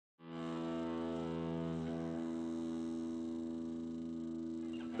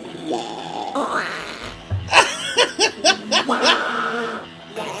Oh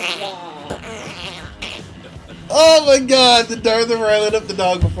my god, the Darth where I lit up the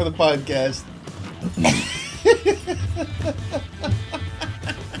dog before the podcast.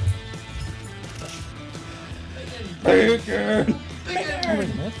 Bacon!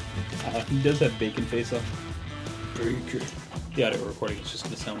 He does have bacon face on. Bacon. The audio recording is just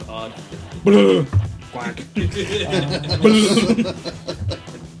going to sound odd. Quack.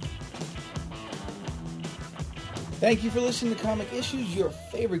 Thank you for listening to Comic Issues, your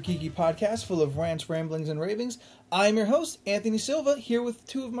favorite geeky podcast full of rants, ramblings, and ravings. I'm your host, Anthony Silva, here with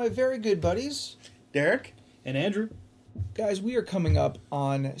two of my very good buddies, Derek? And Andrew. Guys, we are coming up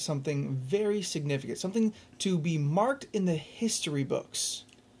on something very significant, something to be marked in the history books.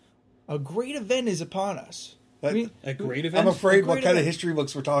 A great event is upon us. A great event? I'm afraid what kind of history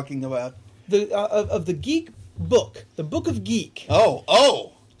books we're talking about. Of the geek book, the Book of Geek.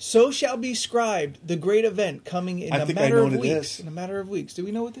 Oh! So shall be scribed the great event coming in a matter of weeks. In a matter of weeks. Do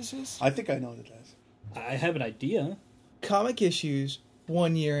we know what this is? I think I know what it is. I have an idea. Comic Issues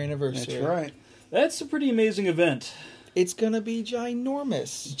 1 year anniversary. That's right. That's a pretty amazing event. It's going to be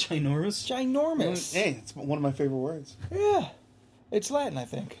ginormous. Ginormous? Hey, it's one of my favorite words. Yeah. It's Latin, I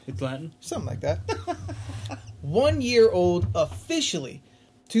think. It's Latin? Something like that. 1 year old officially.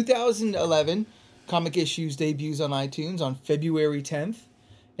 2011, Comic Issues debuts on iTunes on February 10th.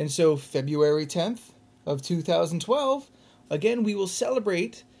 And so February 10th of 2012, again, we will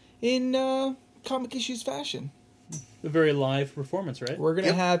celebrate in Comic Issues fashion. A very live performance, right? We're going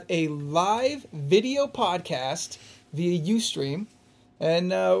to have a live video podcast via Ustream.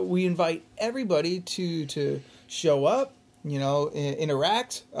 And we invite everybody to show up,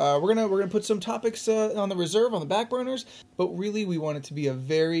 interact. We're gonna put some topics on the reserve, on the back burners. But really, we want it to be a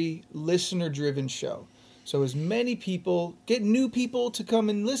very listener-driven show. So as many people, get new people to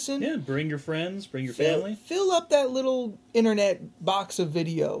come and listen. Yeah, bring your friends, bring your family. Fill up that little internet box of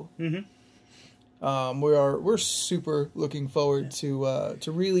video. Mm-hmm. We're super looking forward to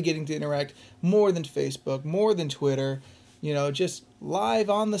really getting to interact more than Facebook, more than Twitter. Just live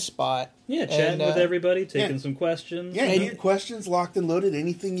on the spot. Yeah, chatting with everybody, taking some questions. Yeah, and questions locked and loaded.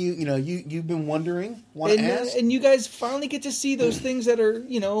 Anything you've been wondering, want to ask, and you guys finally get to see those things that are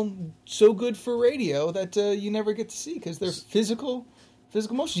so good for radio that you never get to see because they're physical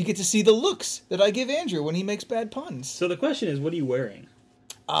motion. You get to see the looks that I give Andrew when he makes bad puns. So the question is, what are you wearing?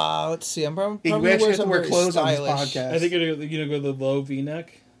 Let's see. I'm probably you going actually to have to wear clothes stylish. on this podcast. I think you're gonna go the low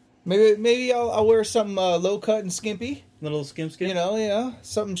V-neck. Maybe I'll wear something low cut and skimpy. Little skimp.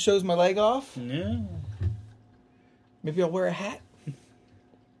 Something shows my leg off. Yeah. Maybe I'll wear a hat.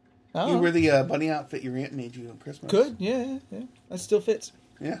 You wear the bunny outfit your aunt made you on Christmas. Good, yeah. That still fits.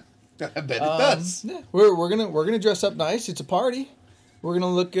 Yeah, I bet it does. Yeah, we're gonna dress up nice. It's a party. We're gonna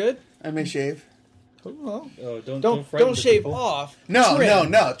look good. I may shave. Well, don't shave people. off.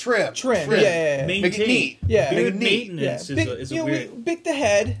 No, trim. Trim. Yeah. Make it neat. Yeah. Beard maintenance is a weird. Pick the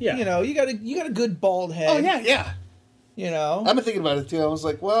head. Yeah. You got a good bald head. Oh yeah. I've been thinking about it too. I was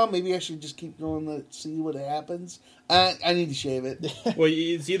like, well, maybe I should just keep going to see what happens. I need to shave it. Well,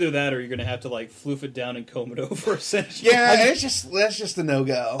 it's either that or you're going to have to floof it down and comb it over, essentially. Yeah, that's just a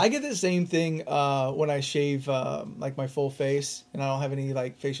no-go. I get the same thing when I shave my full face and I don't have any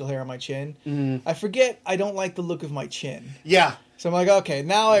facial hair on my chin. Mm-hmm. I forget I don't like the look of my chin. Yeah. So I'm like, okay,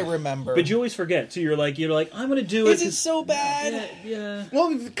 now I remember. But you always forget. So you're like, I'm going to do it. Is it so bad? Yeah.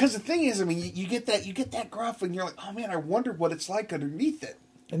 Well, because the thing is, you get that gruff, and you're like, oh man, I wonder what it's like underneath it.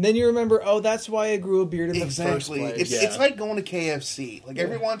 And then you remember, that's why I grew a beard in the first place. It's like going to KFC.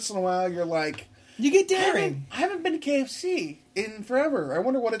 Every once in a while, you're like, you get daring. I haven't been to KFC in forever. I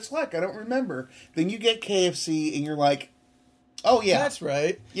wonder what it's like. I don't remember. Then you get KFC, and you're like, oh yeah, that's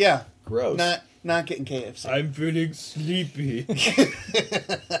right. Yeah, gross. Not getting KFC. I'm feeling sleepy.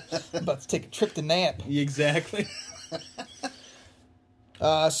 I'm about to take a trip to nap. Exactly.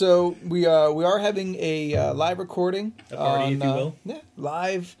 So we are having a live recording. A party, if you will. Yeah,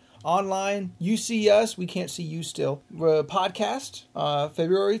 live online. You see us. We can't see you still. Podcast,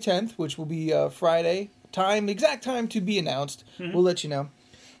 February 10th, which will be Friday. Exact time to be announced. Mm-hmm. We'll let you know.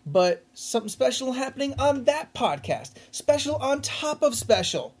 But something special happening on that podcast. Special on top of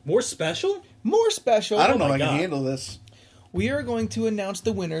special. More special? More special. I don't know if I can handle this. We are going to announce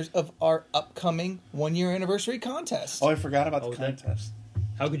the winners of our upcoming 1 year anniversary contest. Oh, I forgot about the contest.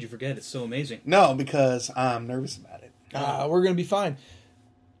 How could you forget? It's so amazing. No, because I'm nervous about it. We're going to be fine.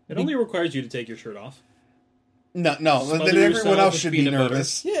 It only requires you to take your shirt off. No. Then everyone else should be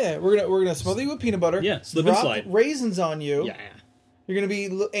nervous. Butter. Yeah, we're gonna smother you with peanut butter. Yeah, slip and slide. Raisins on you. Yeah. You're gonna be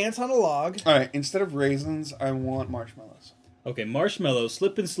ants on a log. All right. Instead of raisins, I want marshmallows. Okay, Marshmallow,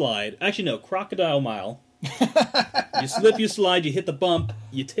 Slip and Slide. Actually, no, Crocodile Mile. You slip, you slide, you hit the bump,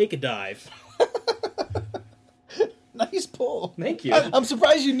 you take a dive. Nice pull. Thank you. I'm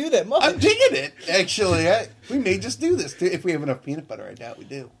surprised you knew that much. I'm digging it, actually. We may just do this. If we have enough peanut butter, I doubt we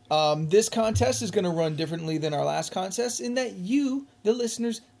do. This contest is going to run differently than our last contest in that you, the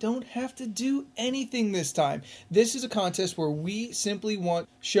listeners, don't have to do anything this time. This is a contest where we simply want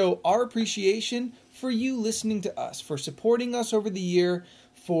to show our appreciation for you listening to us, for supporting us over the year,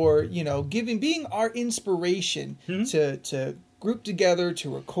 for, being our inspiration to group together,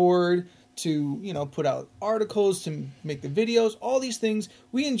 to record, to, put out articles, to make the videos, all these things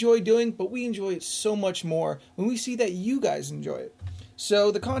we enjoy doing, but we enjoy it so much more when we see that you guys enjoy it. So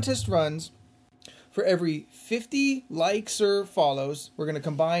the contest runs for every 50 likes or follows. We're going to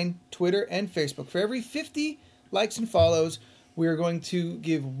combine Twitter and Facebook. For every 50 likes and follows, we're going to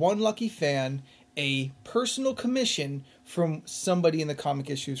give one lucky fan a personal commission from somebody in the Comic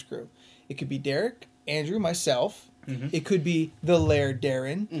Issues crew. It could be Derek, Andrew, myself. Mm-hmm. It could be the Laird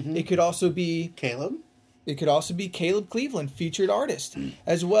Darren. Mm-hmm. It could also be Caleb. It could also be Caleb Cleveland, featured artist,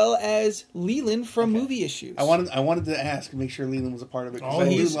 as well as Leland from Movie Issues. I wanted to ask and make sure Leland was a part of it.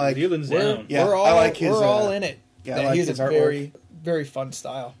 Leland's down. Yeah, we're all in it. Yeah, I like he has his a artwork. very, very fun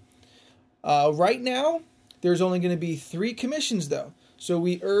style. Right now, there's only going to be 3 commissions, though. So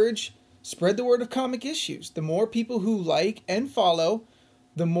we urge, spread the word of Comic Issues. The more people who like and follow,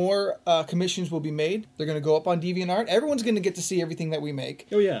 the more commissions will be made. They're going to go up on DeviantArt. Everyone's going to get to see everything that we make.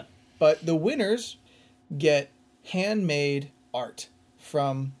 Oh, yeah. But the winners get handmade art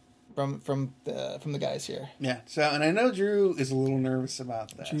from the guys here. Yeah. So, and I know Drew is a little nervous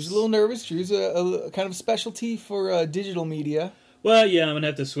about that. Drew's a little nervous. Drew's a kind of specialty for digital media. Well, yeah, I'm going to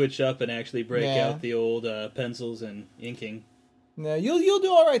have to switch up and actually break out the old pencils and inking. No, you'll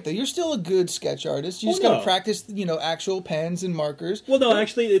do all right though. You're still a good sketch artist. You just got to practice, actual pens and markers. Well, no,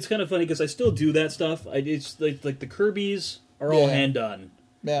 actually, it's kind of funny because I still do that stuff. It's like the Kirby's are all hand done,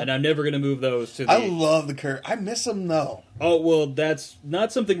 and I'm never going to move those to the. I love the Kirby. I miss them though. Oh well, that's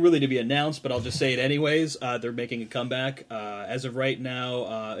not something really to be announced, but I'll just say it anyways. They're making a comeback as of right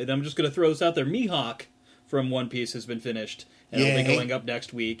now, and I'm just going to throw this out there. Mihawk from One Piece has been finished. And it'll be going up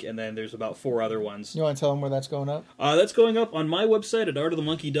next week, and then there's about 4 other ones. You want to tell them where that's going up? That's going up on my website at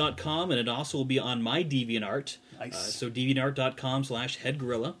artofthemonkey.com, and it also will be on my DeviantArt. Nice. So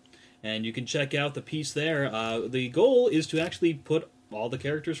deviantart.com/headgorilla, and you can check out the piece there. The goal is to actually put all the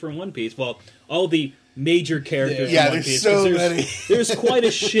characters from One Piece, well, all the major characters from One Piece. So many. There's quite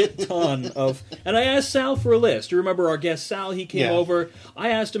a shit ton of... And I asked Sal for a list. You remember our guest Sal? He came over. I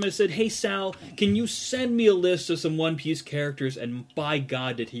asked him, I said, hey, Sal, can you send me a list of some One Piece characters? And by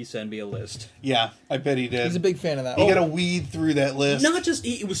God, did he send me a list. Yeah, I bet he did. He's a big fan of that. You got to weed through that list. Not just...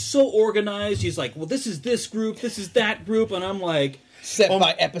 It was so organized. He's like, well, this is this group, this is that group. And I'm like... Set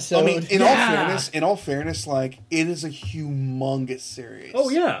by episode. I mean, in all fairness, like, it is a humongous series.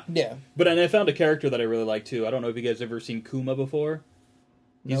 Oh, yeah. Yeah. But and I found a character that I really like, too. I don't know if you guys have ever seen Kuma before.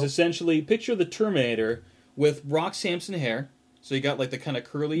 He's essentially, picture the Terminator with Rock Samson hair. So you got, like, the kind of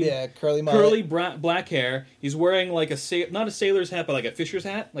curly... Yeah, curly mullet. Curly black hair. He's wearing, like, not a sailor's hat, but like a fisher's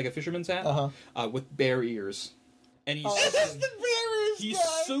hat, like a fisherman's hat, with bear ears. And he's... This is the bear He's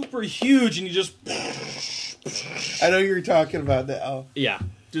super huge, and he just... I know you were talking about that. Oh. Yeah,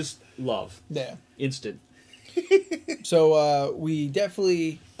 just love. Yeah. Instant. So we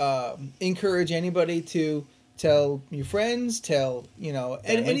definitely encourage anybody to tell your friends, tell,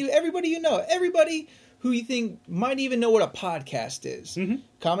 everybody everybody who you think might even know what a podcast is. Mm-hmm.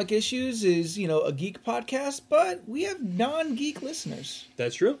 Comic Issues is, a geek podcast, but we have non-geek listeners.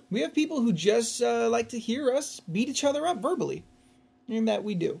 That's true. We have people who just like to hear us beat each other up verbally. And that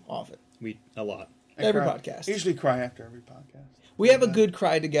we do often. A lot. Every podcast. I usually cry after every podcast. We have a good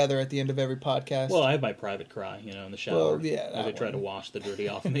cry together at the end of every podcast. Well, I have my private cry, in the shower. Well, yeah, as I try to wash the dirty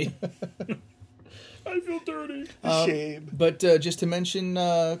off of me. I feel dirty. Shame. But just to mention,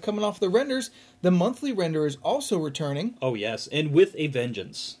 coming off the renders, the monthly render is also returning. Oh, yes. And with a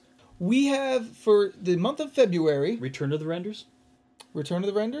vengeance. We have, for the month of February... Return of the Renders? Return of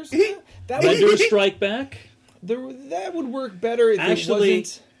the Renders? Renders Strike Back? That would work better if it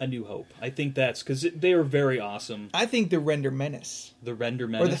wasn't... A New Hope. I think that's because they are very awesome. I think the Render Menace. The Render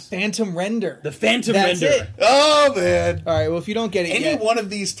Menace. Or the Phantom Render. The Phantom Render. It. Oh, man. All right, well, if you don't get it Any one of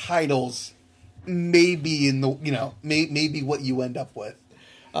these titles may be in the, may be what you end up with.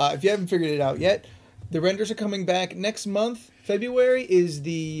 If you haven't figured it out yet, the renders are coming back next month. February is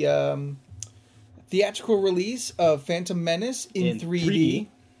the theatrical release of Phantom Menace in 3D,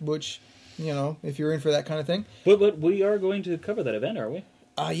 which, if you're in for that kind of thing. But we are going to cover that event, are we?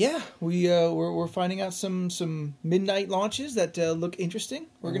 Yeah, we're finding out some midnight launches that look interesting.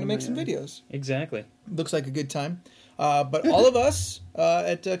 We're going to make some videos. Exactly. Looks like a good time. But all of us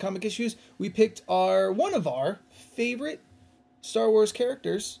at Comic Issues, we picked one of our favorite Star Wars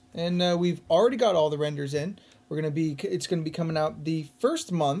characters, and we've already got all the renders in. It's going to be coming out the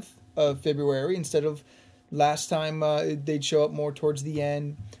first month of February instead of last time. They'd show up more towards the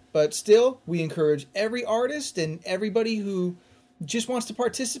end. But still, we encourage every artist and everybody who just wants to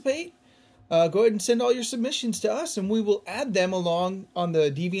participate, go ahead and send all your submissions to us, and we will add them along on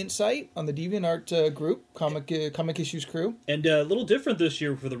the Deviant site, on the DeviantArt group, Comic Issues crew. And a little different this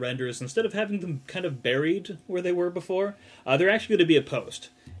year for the renders. Instead of having them kind of buried where they were before, they're actually going to be a post.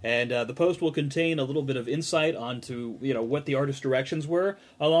 And the post will contain a little bit of insight onto what the artist's directions were,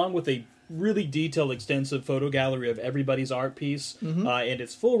 along with a really detailed, extensive photo gallery of everybody's art piece, and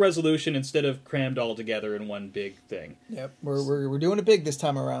its full resolution instead of crammed all together in one big thing. Yep, we're doing it big this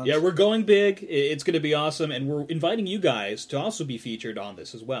time around. Yeah, we're going big. It's going to be awesome, and we're inviting you guys to also be featured on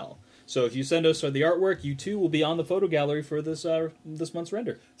this as well. So if you send us the artwork, you too will be on the photo gallery for this month's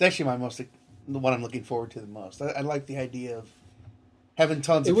render. It's actually the one I'm looking forward to the most. I like the idea of having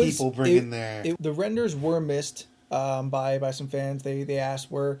tons of people bring in there. The renders were missed by some fans. They asked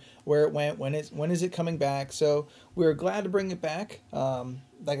where it went, when is it coming back. So we're glad to bring it back.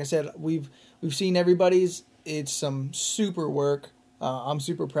 Like I said, we've seen everybody's. It's some super work. I'm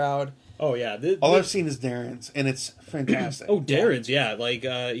super proud. Oh yeah, all I've seen is Darren's, and it's fantastic. Oh, Darren's, yeah. Like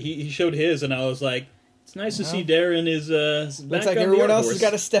he showed his, and I was like, it's nice to see Darren is back. Looks like everyone else has got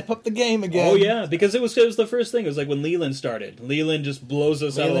to step up the game again. Oh yeah, because it was the first thing. It was like when Leland started. Leland just blows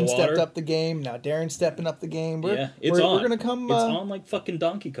us out of the water. Stepped up the game. Now Darren's stepping up the game. It's on. We're gonna come. It's on like fucking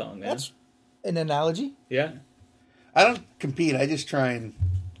Donkey Kong, man. That's an analogy. Yeah. I don't compete. I just try and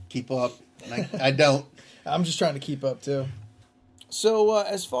keep up. And I don't. I'm just trying to keep up too. So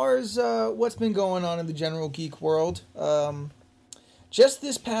as far as what's been going on in the general geek world, just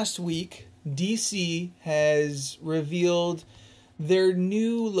this past week, DC has revealed their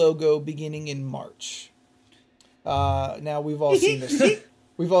new logo beginning in March. Now we've all seen this.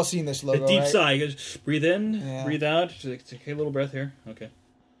 We've all seen this logo. A deep right? sigh. Just breathe in, breathe out. Take a little breath here. Okay.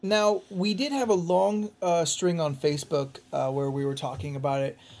 Now we did have a long string on Facebook where we were talking about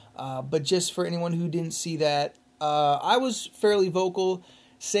it, but just for anyone who didn't see that, I was fairly vocal,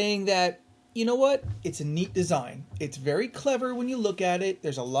 saying that, you know what? It's a neat design. It's very clever when you look at it.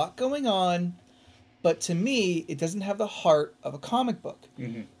 There's a lot going on. But to me, it doesn't have the heart of a comic book.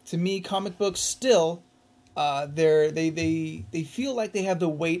 Mm-hmm. To me, comic books still, they feel like they have the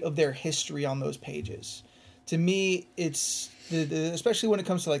weight of their history on those pages. To me, it's, especially when it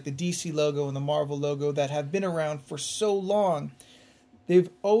comes to like the DC logo and the Marvel logo that have been around for so long, they've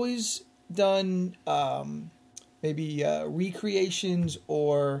always done maybe recreations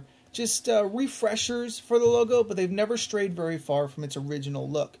or just refreshers for the logo, but they've never strayed very far from its original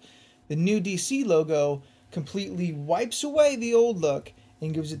look. The new DC logo completely wipes away the old look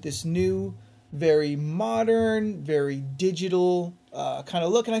and gives it this new, very modern, very digital kind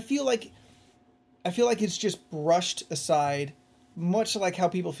of look. And I feel like it's just brushed aside, much like how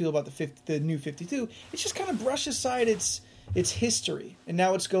people feel about the new 52. It's just kind of brushed aside its history, and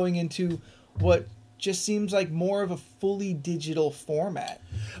now it's going into what just seems like more of a fully digital format.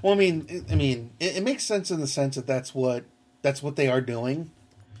 Well, I mean, it makes sense in the sense that that's what they are doing.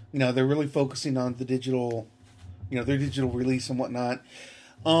 They're really focusing on the digital, their digital release and whatnot.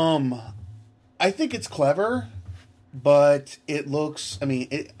 I think it's clever, but it looks.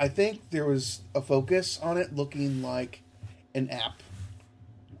 I think there was a focus on it looking like an app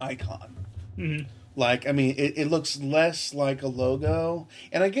icon. Mm-hmm. It looks less like a logo,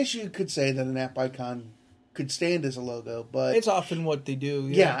 and I guess you could say that an app icon could stand as a logo, but it's often what they do.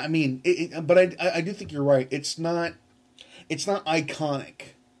 Yeah, but I do think you're right. It's not iconic.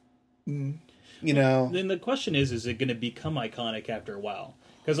 Mm. Then the question is it going to become iconic after a while?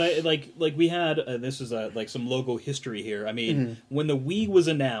 Because I like we had this is like some logo history here. When the Wii was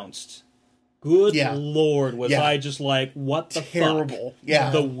announced, good Lord, was I just like, what the terrible? Fuck? Yeah,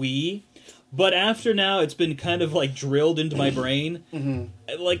 the Wii. But after now, it's been kind of like drilled into my brain.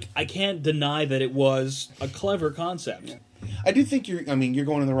 Mm-hmm. Like, I can't deny that it was a clever concept. Yeah. I do think you're going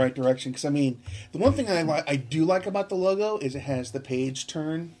in the right direction, because the one thing I do like about the logo is it has the page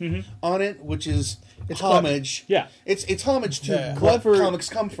turn on it, which is homage. Clever. Yeah, it's homage to what comics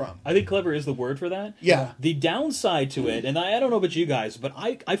come from. I think clever is the word for that. Yeah. The downside to it, and I don't know about you guys, but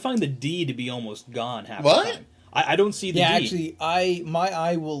I find the D to be almost gone half the time. I don't see the D. Yeah, actually, my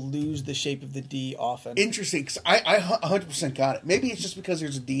eye will lose the shape of the D often. Interesting, because I 100% got it. Maybe it's just because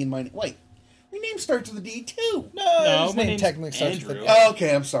there's a D in my name. Wait, Your name starts with a D too. No, his my name name's technically starts with Andrew. a Oh,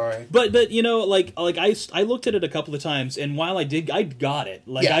 okay, I'm sorry. But you know, like I looked at it a couple of times, and while I got it.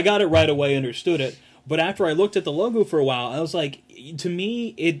 Like Yeah. I got it right away, understood it. But after I looked at the logo for a while, I was like, to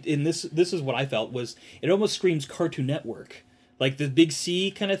me, this is what I felt was it almost screams Cartoon Network, like the big C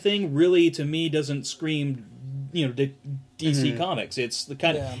kind of thing. Really, to me, doesn't scream, DC Comics. It's the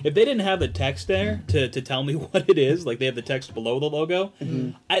kind of if they didn't have the text there to tell me what it is, like they have the text below the logo.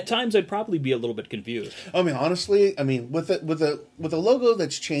 At times, I'd probably be a little bit confused. I mean, honestly, with a logo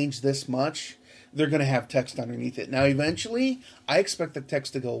that's changed this much, they're going to have text underneath it. Now, eventually, I expect the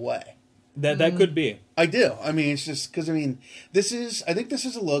text to go away. That could be. I do. I mean, it's just because I think this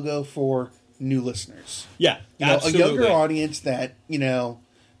is a logo for new listeners. Yeah, A absolutely. younger audience that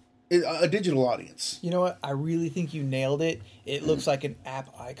a digital audience. You know what? I really think you nailed it. It looks like an app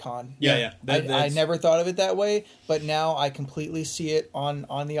icon. Yeah. I never thought of it that way, but now I completely see it on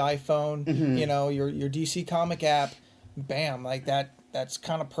the iPhone. Your DC comic app, bam, like that. That's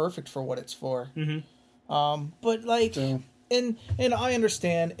kind of perfect for what it's for. But like, and I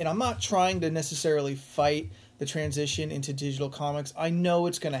understand, and I'm not trying to necessarily fight the transition into digital comics. I know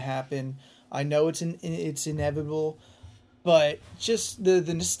it's going to happen. I know it's inevitable. But just the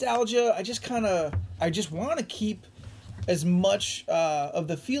nostalgia, I just want to keep as much of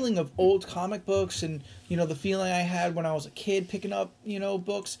the feeling of old comic books and the feeling I had when I was a kid picking up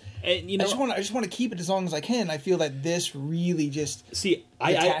books. And I just want to keep it as long as I can. I feel that this really just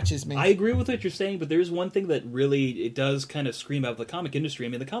attaches me. I agree with what you're saying, but there's one thing that really it does kind of scream out of the comic industry. I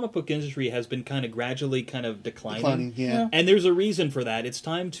mean, the comic book industry has been kind of gradually kind of declining. Yeah. And there's a reason for that. It's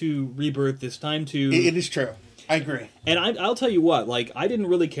time to rebirth. It's time to. It is true. I agree. And I'll tell you what, like I didn't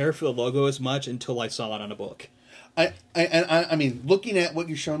really care for the logo as much until I saw it on a book. I mean, looking at what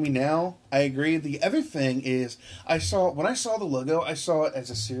you're showing me now, I agree. The other thing is, when I saw the logo, I saw it as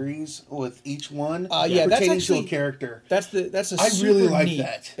a series with each one that's pertaining actually to a character. That's I really like neat.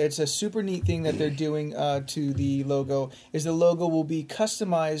 that. It's a super neat thing that they're doing to the logo. Is the logo will be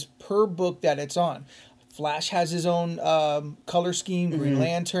customized per book that it's on. Flash has his own color scheme. Green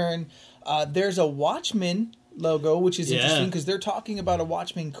Lantern. There's a Watchmen logo, which is interesting because they're talking about a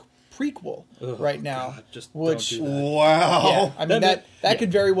Watchmen prequel right now. God, just which don't do that. Wow. yeah, I mean that could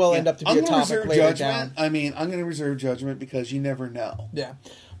very well end up to be a topic later down. I mean, I'm going to reserve judgment because you never know. Yeah,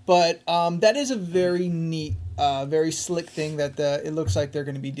 but that is a very neat, very slick thing that it looks like they're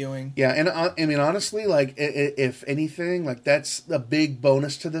going to be doing. Yeah, and I mean, honestly, like if anything, like that's a big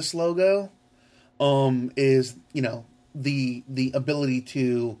bonus to this logo. Is the ability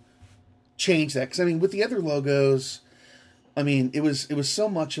to change that, because I mean, with the other logos, I mean, it was so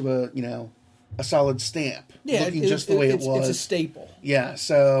much of a solid stamp, looking just the way it was. It's a staple. Yeah,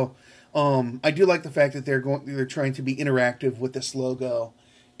 so I do like the fact that they're trying to be interactive with this logo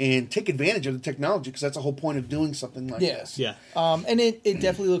and take advantage of the technology, because that's the whole point of doing something like this. Yeah. And it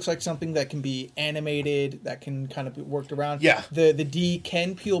definitely looks like something that can be animated, that can kind of be worked around. Yeah. The D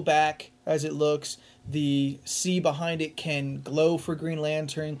can peel back as it looks. The C behind it can glow for Green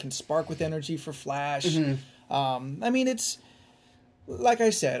Lantern, can spark with energy for Flash. I mean, it's like I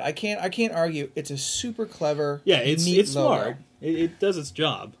said, I can't argue. It's a super clever, It's neat smart. logo. It does its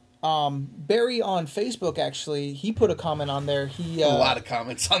job. Barry on Facebook, actually, he put a comment on there. He A lot of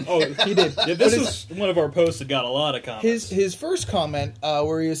comments on there. he did. Yeah, this is one of our posts that got a lot of comments. His first comment,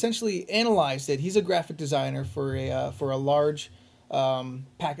 where he essentially analyzed it. He's a graphic designer for a large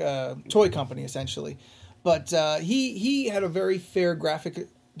toy company, essentially, but he had a very fair graphic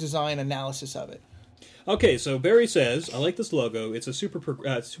design analysis of it. Okay, so Barry says, I like this logo. It's a super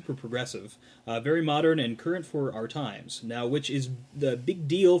progressive, very modern and current for our times. Now, which is the big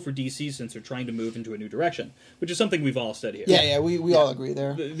deal for DC since they're trying to move into a new direction, which is something we've all said here. Yeah, we all agree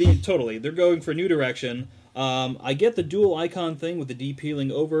there. Totally. They're going for a new direction. I get the dual icon thing with the D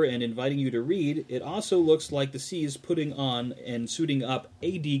peeling over and inviting you to read. It also looks like the C is putting on and suiting up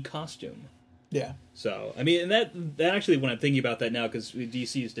a D costume. Yeah. So, I mean, and that actually, when I'm thinking about that now, because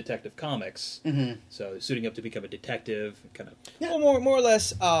DC is Detective Comics, so suiting up to become a detective, kind of. Yeah. Well, more or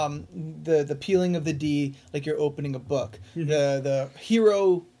less, the peeling of the D, like you're opening a book. The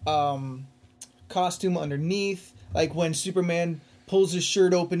hero costume underneath, like when Superman pulls his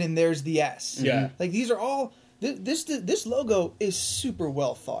shirt open and there's the S. Yeah. Like these are all. This logo is super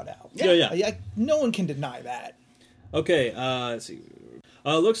well thought out. Yeah. Like, no one can deny that. Okay, let's see.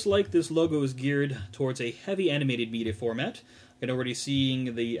 Looks like this logo is geared towards a heavy animated media format. I can already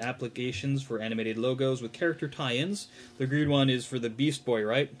seeing the applications for animated logos with character tie-ins. The green one is for the Beast Boy,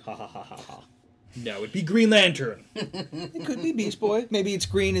 right? Ha ha ha ha ha. No, it'd be Green Lantern. It could be Beast Boy. Maybe it's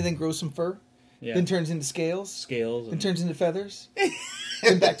green and then grows some fur. Yeah. Then turns into scales. Scales. Then turns into feathers.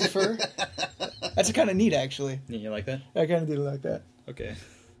 Then back to fur. That's kind of neat, actually. Yeah, you like that? I kind of did like that. Okay.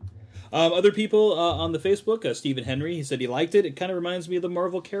 Other people on the Facebook, Stephen Henry, he said he liked it. It kind of reminds me of the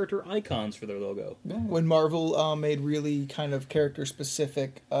Marvel character icons for their logo. Yeah, when Marvel made really kind of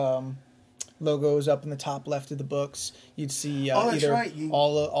character-specific logos up in the top left of the books, you'd see either right.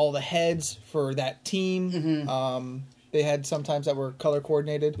 all the heads for that team. Mm-hmm. They had sometimes that were color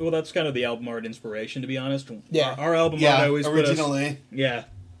coordinated. Well, that's kind of the album art inspiration, to be honest. Yeah. Our album art always originally. put us... Yeah.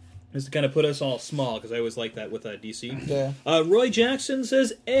 Is to kind of put us all small, because I always like that with DC. Yeah. Roy Jackson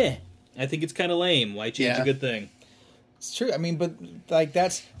says, I think it's kind of lame. Why change a good thing? It's true. I mean, but like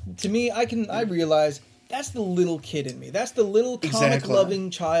that's to me. I realize that's the little kid in me. That's the little comic-loving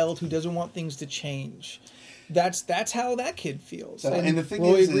child who doesn't want things to change. That's how that kid feels. So, and the thing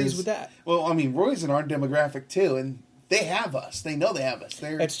Roy is, agrees with that. Well, I mean, Roy's in our demographic too, and they have us. They know they have us.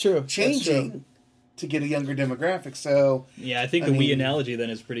 They're That's true. Changing That's true. to get a younger demographic. So yeah, I think the Wii analogy then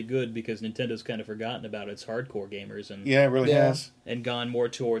is pretty good because Nintendo's kind of forgotten about its hardcore gamers and yeah, it really has, and gone more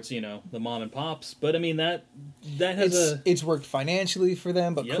towards the mom and pops. But I mean that has it's worked financially for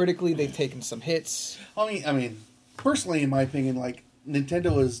them, but Yep. critically they've taken some hits. I mean, personally, in my opinion, like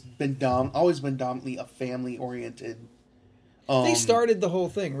Nintendo has been always been dominantly a family oriented. They started the whole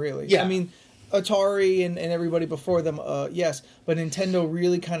thing, really. Yeah. I mean, Atari and everybody before them, yes, but Nintendo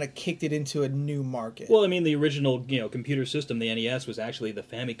really kind of kicked it into a new market. Well, I mean, the original computer system, the NES, was actually the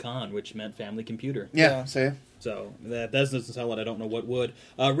Famicom, which meant family computer. Yeah. See. So that doesn't sell it. I don't know what would.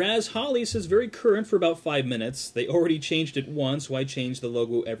 Raz Holly says very current for about 5 minutes. They already changed it once. Why change the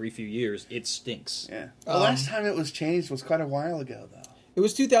logo every few years? It stinks. Yeah. The last time it was changed was quite a while ago, though. It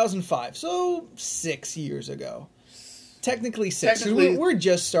was 2005, so 6 years ago. Technically 6. Technically- We're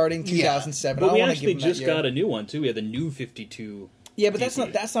just starting 2007. But I we wanna actually give them that just year. got a new one too. We had the new 52. Yeah, but that's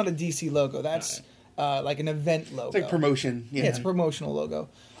DC. not a DC logo. That's like an event logo. It's like promotion. Yeah. Yeah, it's a promotional logo.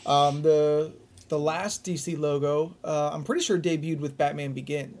 The last DC logo, I'm pretty sure debuted with Batman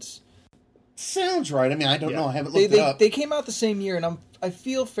Begins. Sounds right. I mean, I don't know. I haven't They looked it up. they came out the same year, and I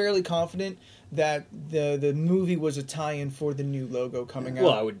feel fairly confident that the movie was a tie-in for the new logo coming out.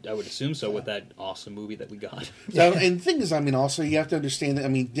 Well, I would assume so with that awesome movie that we got. So, and the thing is, I mean, also you have to understand that. I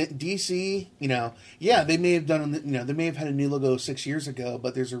mean, DC, yeah, they may have done, they may have had a new logo 6 years ago,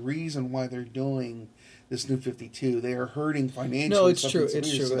 but there's a reason why they're doing this new 52. They are hurting financially. No, it's true. something It's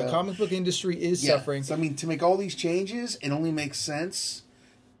severe, true. so- The comic book industry is yeah. suffering. So, I mean, to make all these changes, it only makes sense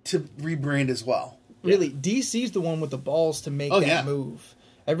to rebrand as well. Really, DC's the one with the balls to make that move.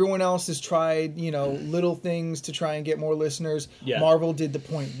 Everyone else has tried, little things to try and get more listeners. Yeah. Marvel did the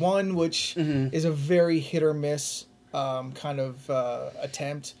 .1, which is a very hit or miss kind of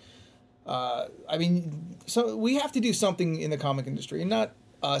attempt. I mean, so we have to do something in the comic industry, and not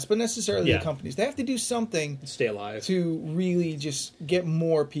us, but necessarily the companies. They have to do something Stay alive. to really just get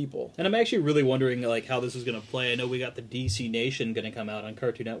more people. And I'm actually really wondering how this is going to play. I know we got the DC Nation going to come out on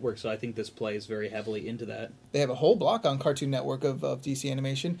Cartoon Network, so I think this plays very heavily into that. They have a whole block on Cartoon Network of DC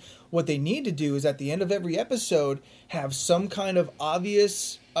animation. What they need to do is at the end of every episode have some kind of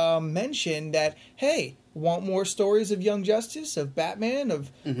obvious mention that, hey, want more stories of Young Justice, of Batman, of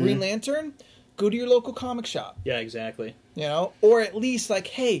Green Lantern? Go to your local comic shop. Yeah, exactly. Or at least like,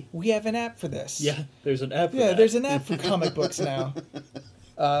 hey, we have an app for this. Yeah, there's an app for Yeah, that. there's an app for comic books now.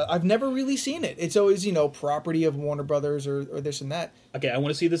 I've never really seen it. It's always, property of Warner Brothers or this and that. Okay, I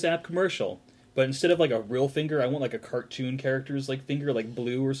want to see this app commercial. But instead of a real finger, I want a cartoon character's finger, like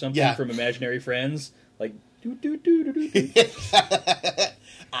Blue or something from Imaginary Friends. Like, doo doo doo doo doo.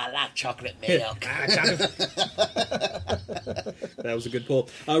 I like chocolate milk. That was a good pull.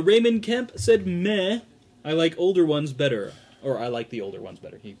 Raymond Kemp said, meh, I like older ones better. Or I like the older ones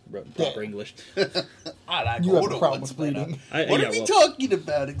better. He wrote proper English. I like You have a older problem ones with better. bleeding. What are we talking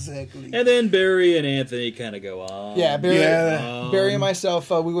about exactly? And then Barry and Anthony kind of go on. Yeah, Barry and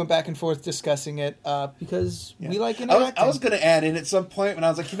myself, we went back and forth discussing it because we like interacting. I was going to add in at some point when I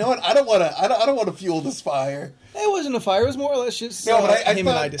was like, you know what? I don't want to fuel this fire. It wasn't a fire. It was more or less just No, but him and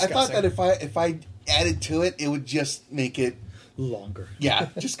I discussing. I thought that if I added to it, it would just make it longer. Yeah,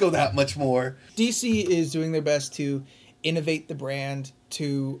 just go that much more. DC is doing their best to innovate the brand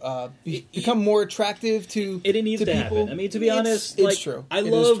to become more attractive to It needs to people. happen. I mean, to be honest, it's true. I It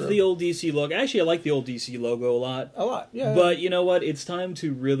is love true. the old DC logo. Actually, I like the old DC logo a lot. A lot, yeah. But you know what? It's time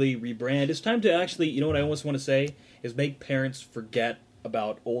to really rebrand. It's time to actually, you know what I almost want to say is make parents forget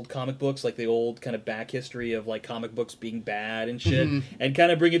about old comic books, like the old kind of back history of comic books being bad and shit, and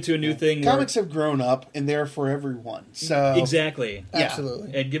kind of bring it to a new thing. Comics have grown up and they're for everyone. So exactly,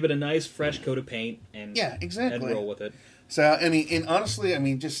 absolutely, and give it a nice fresh coat of paint and exactly, and roll with it. So I mean, and honestly, I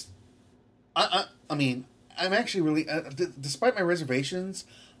mean, just I mean, I'm actually really, despite my reservations,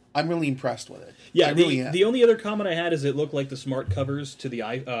 I'm really impressed with it. Yeah, I really am. the only other comment I had is it looked like the smart covers to the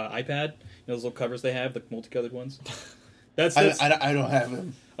iPad. You know, those little covers they have, the multicolored ones. That's I don't have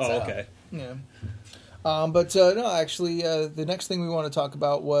them. Oh, so. okay. Yeah. No, actually, the next thing we want to talk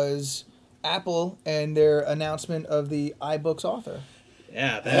about was Apple and their announcement of the iBooks author.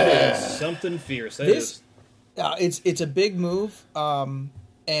 Yeah, that is something fierce. It's a big move. And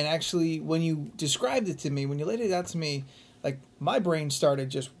actually, when you described it to me, when you laid it out to me, like my brain started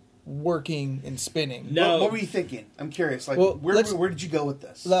just working and spinning. No. What were you thinking? I'm curious. Like, Well, where did you go with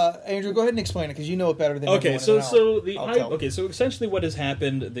this? Andrew, go ahead and explain it because you know it better than Okay, everyone. so essentially what has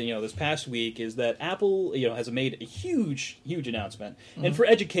happened, this past week is that Apple, has made a huge announcement, and for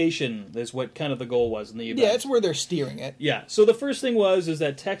education is what kind of the goal was in the event. Yeah, it's where they're steering it. Yeah. So the first thing is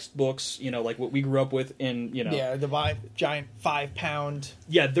that textbooks, like what we grew up with in, Yeah, the giant 5-pound.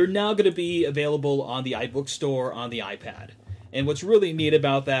 Yeah, they're now going to be available on the iBook store on the iPad. And what's really neat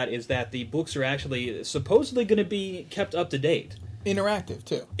about that is that the books are actually supposedly going to be kept up to date. Interactive,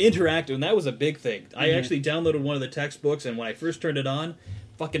 too. Interactive, and that was a big thing. I actually downloaded one of the textbooks, and when I first turned it on,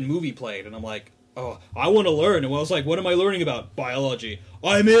 fucking movie played, and I'm like, oh, I want to learn. And I was like, what am I learning about? Biology.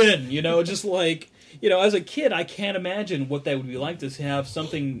 I'm in! Just like, as a kid, I can't imagine what that would be like to have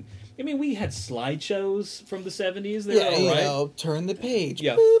something... I mean, we had slideshows from the 70s. Right? Turn the page.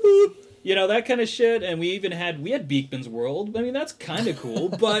 Yeah. Boop, boop. That kind of shit, and we had Beekman's World. I mean, that's kind of cool,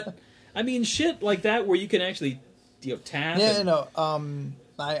 but I mean, shit like that where you can actually, tap. Yeah,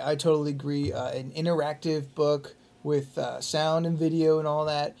 I totally agree. An interactive book with sound and video and all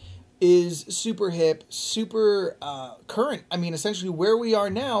that is super hip, super current. I mean, essentially where we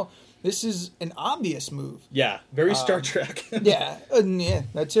are now, this is an obvious move. Yeah, very Star Trek. yeah,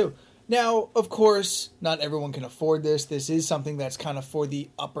 that too. Now, of course, not everyone can afford this. This is something that's kind of for the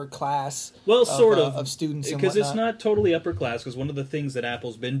upper class. Well, sort of students, because it's not totally upper class. Because one of the things that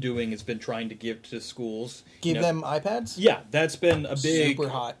Apple's been doing has been trying to give to schools. Give them iPads. Yeah, that's been a big, super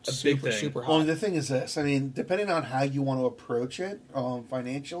hot, big thing. Super hot. Well, the thing is this. I mean, depending on how you want to approach it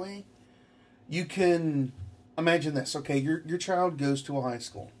financially, you can imagine this. Okay, your child goes to a high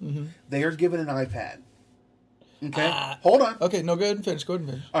school. Mm-hmm. They are given an iPad. Okay, hold on. Okay, no, go ahead and finish. Go ahead and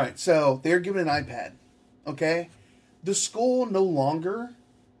finish. All right, so they're given an iPad. Okay, the school no longer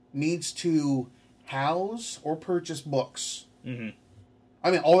needs to house or purchase books. Mm-hmm. I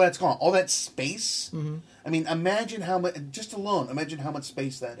mean, all that's gone. All that space. Mm-hmm. I mean, imagine how much. Just alone, imagine how much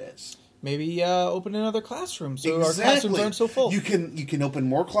space that is. Maybe open another classroom so our classrooms aren't so full. You can open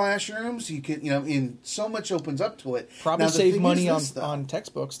more classrooms. You can and so much opens up to it. Probably save money on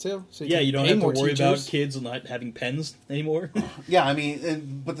textbooks too. So you don't have to worry about kids not having pens anymore. Yeah, I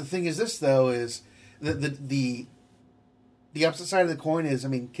mean, but the thing is this though is the opposite side of the coin is, I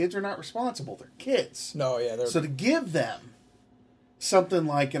mean, kids are not responsible. They're kids. No, yeah. So to give them something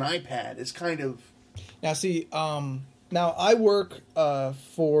like an iPad is kind of now see. Now, I work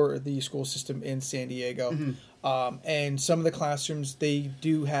for the school system in San Diego, and some of the classrooms, they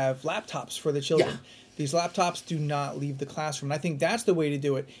do have laptops for the children. Yeah. These laptops do not leave the classroom, and I think that's the way to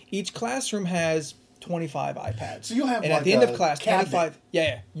do it. Each classroom has 25 iPads. So you'll have and at the end of class, 25.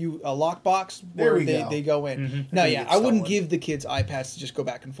 Yeah, a lockbox where they go in. Mm-hmm. No, I wouldn't give the kids iPads to just go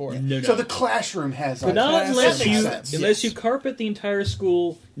back and forth. No. So the classroom has iPads. Not unless you carpet the entire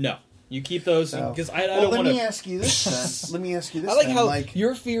school, no. You keep those because I don't want to. Let me ask you this then. Let me ask you this. I like how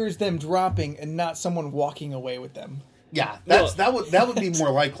your fear is them dropping and not someone walking away with them. Yeah, that would be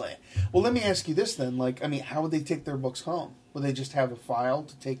more likely. Well, let me ask you this then. Like, I mean, how would they take their books home? Would they just have a file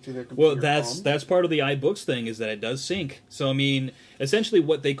to take to their computer? Well, that's part of the iBooks thing is that it does sync. So I mean, essentially,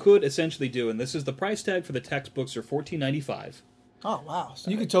 what they could essentially do, and this is the price tag for the textbooks are $14.95. Oh wow!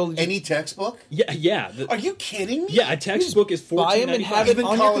 So you could totally any textbook? Yeah. Are you kidding me? Yeah, a textbook is $14.95. Buy them and have it even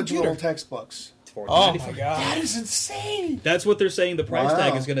on college your level textbooks. Oh my god, that is insane! That's what they're saying the price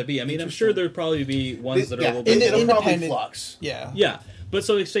tag is going to be. I mean, I'm sure there'll probably be ones that are a little bit it'll probably flux. Yeah. But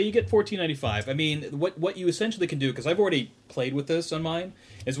so say you get $14.95. I mean, what you essentially can do, because I've already played with this on mine,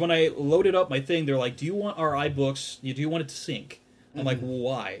 is when I loaded up my thing, they're like, "Do you want our iBooks? Do you want it to sync?" I'm like, well,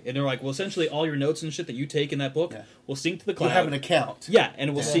 why? And they're like, well, essentially all your notes and shit that you take in that book will sync to the cloud. You have an account. Yeah, and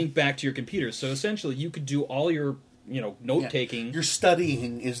it will sync back to your computer. So essentially you could do all your, note-taking. Your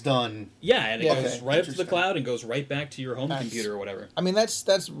studying is done. Yeah, and it goes right up to the cloud and goes right back to your home computer or whatever. I mean,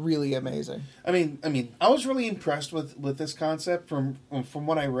 that's really amazing. I mean, I was really impressed with this concept from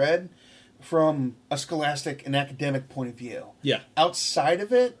what I read from a scholastic and academic point of view. Yeah. Outside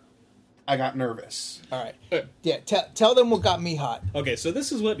of it, I got nervous. All right. Yeah, tell them what got me hot. Okay, so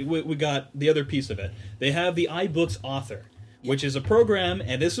this is what we got, the other piece of it. They have the iBooks author, which is a program,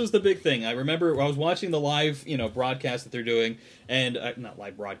 and this was the big thing. I remember I was watching the live, broadcast that they're doing, and not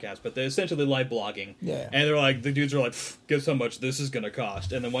live broadcast, but they're essentially live blogging. Yeah. And they're like, the dudes are like, guess how much this is going to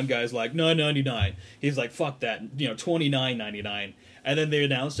cost? And then one guy's like, $9.99. He's like, fuck that, $29.99. And then they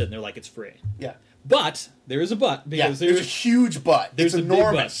announced it, and they're like, it's free. Yeah. But there is a but, because there's a huge but. there's It's a big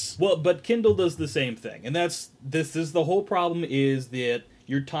enormous. but. Well, but Kindle does the same thing, and this is the whole problem, is that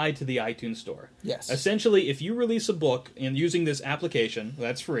you're tied to the iTunes store. Yes. Essentially, if you release a book and using this application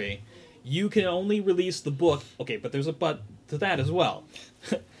that's free, you can only release the book. Okay, but there's a but to that as well.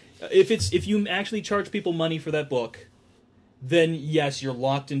 If you actually charge people money for that book, then yes, you're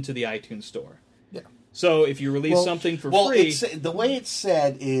locked into the iTunes store. Yeah. So if you release something for free, the way it's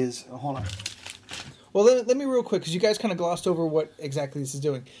said is, hold on. Well, let me real quick, because you guys kind of glossed over what exactly this is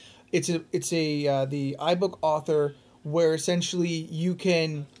doing. It's the iBook Author, where essentially you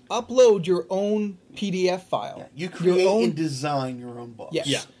can upload your own PDF file. Yeah, you create and design your own book. Yes.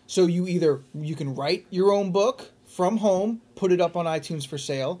 Yeah. So you can write your own book from home, put it up on iTunes for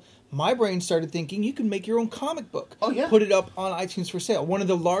sale. My brain started thinking you can make your own comic book. Oh, yeah. Put it up on iTunes for sale. One of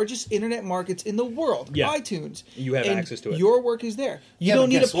the largest internet markets in the world, Yeah. iTunes. You have And access to it. Your work is there. You Yeah, don't but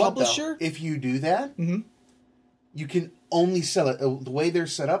need a guess what, though? publisher. If you do that, you can only sell it. The way they're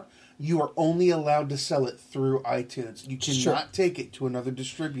set up, you are only allowed to sell it through iTunes. You cannot take it to another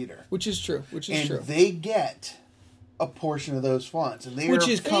distributor. Which is true. And they get a portion of those funds. And they Which are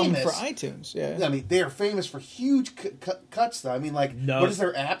is common famous for iTunes. Yeah. I mean, they are famous for huge cuts, though. I mean, like, No. what is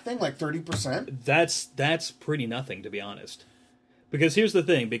their app thing? Like 30%? that's pretty nothing, to be honest. Because here's the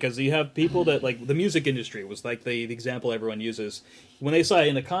thing, because you have people that, like, the music industry was like the example everyone uses. When they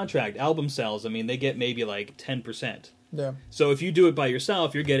sign a contract, album sales, I mean, they get maybe like 10%. Yeah. So if you do it by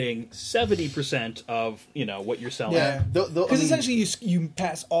yourself, you're getting 70% of, what you're selling. Yeah. Because Because essentially you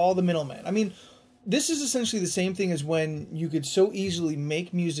pass all the middlemen. I mean, this is essentially the same thing as when you could so easily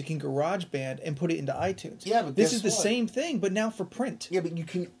make music in GarageBand and put it into iTunes. Yeah, but this guess is the what? same thing, but now for print. Yeah, but you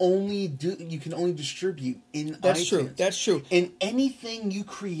can only distribute in That's iTunes. true. That's true. And anything you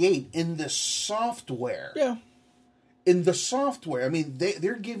create in the software, Yeah. I mean,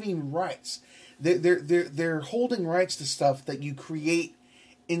 they're giving rights. They're holding rights to stuff that you create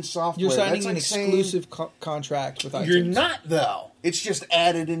in software. You're signing That's an like saying, exclusive contract with iTunes. You're not, though. It's just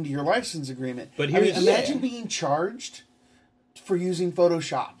added into your license agreement. But I mean, here's- imagine Yeah. being charged for using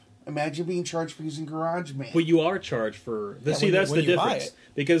Photoshop. Imagine being charged for using GarageBand. But you are charged for Yeah, see when you- that's when the you buy difference, it.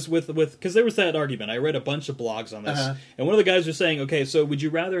 because because there was that argument. I read a bunch of blogs on this, Uh-huh. and one of the guys was saying, okay, so would you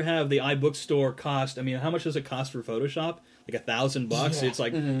rather have the iBook store cost? I mean, how much does it cost for Photoshop? Like $1,000? Yeah. It's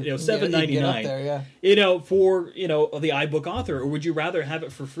like Mm-hmm. $7.99. Yeah, you get up there, For the iBook Author, or would you rather have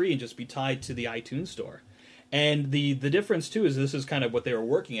it for free and just be tied to the iTunes store? And the difference too is this is kind of what they were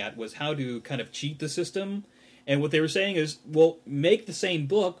working at, was how to kind of cheat the system. And what they were saying is, well, make the same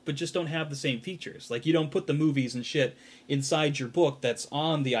book, but just don't have the same features. Like, you don't put the movies and shit inside your book that's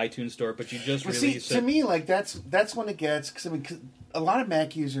on the iTunes store, but you just But release see, it. to me, like that's when it gets, because I mean, 'cause a lot of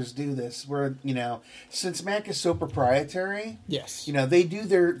Mac users do this, where since Mac is so proprietary, Yes. they do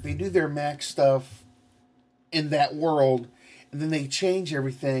their Mac stuff in that world, and then they change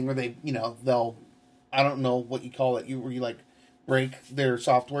everything, or they'll, I don't know what you call it, where you like break their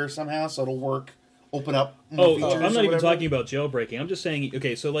software somehow so it'll work, open up more features. I'm or not even whatever. talking about jailbreaking. I'm just saying,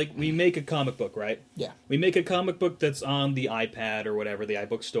 okay, so like we make a comic book, right? Yeah. We make a comic book that's on the iPad or whatever, the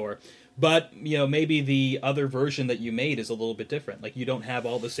iBook store. But, maybe the other version that you made is a little bit different. Like, you don't have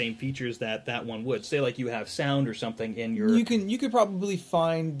all the same features that one would. Say, like, you have sound or something in your... You could probably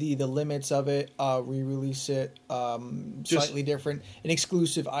find the limits of it, re-release it, slightly different, an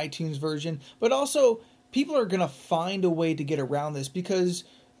exclusive iTunes version. But also, people are going to find a way to get around this because,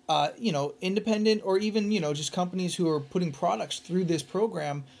 independent or even, just companies who are putting products through this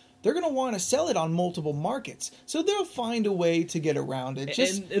program, they're going to want to sell it on multiple markets. So they'll find a way to get around it.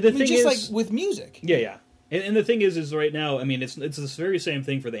 Just, And the thing just is- like with music. Yeah. And the thing is right now, I mean, it's this very same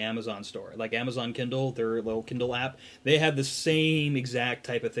thing for the Amazon store. Like Amazon Kindle, their little Kindle app, they have the same exact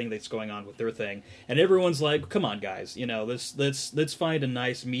type of thing that's going on with their thing. And everyone's like, come on, guys, let's find a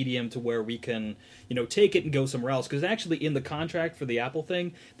nice medium to where we can, take it and go somewhere else. Because actually in the contract for the Apple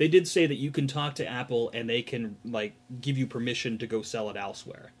thing, they did say that you can talk to Apple and they can, like, give you permission to go sell it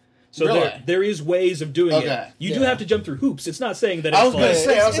elsewhere. So Really? there is ways of doing Okay. it. You do Yeah. have to jump through hoops. It's not saying that it's I was going to like-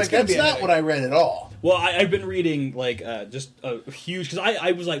 say, I was It's like, gonna that's be a not headache. what I read at all. Well, I've been reading like just a huge, because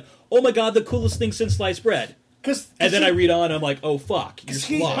I was like, oh my god, the coolest thing since sliced bread. And then I read on, and I'm like, oh fuck,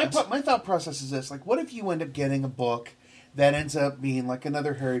 you're my thought process is this: like, what if you end up getting a book that ends up being like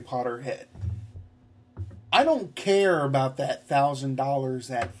another Harry Potter hit? I don't care about that $1,000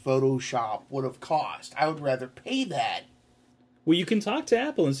 that Photoshop would have cost. I would rather pay that Well, you can talk to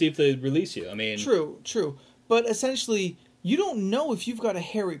Apple and see if they release you. I mean, True. But essentially, you don't know if you've got a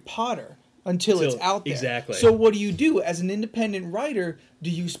Harry Potter until it's out there. Exactly. So what do? As an independent writer, do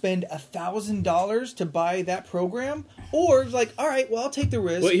you spend $1,000 to buy that program? Or like, all right, well, I'll take the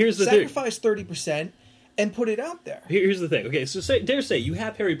risk, Well, here's the thing. sacrifice 30%, and put it out there. Here's the thing. Okay, so dare say you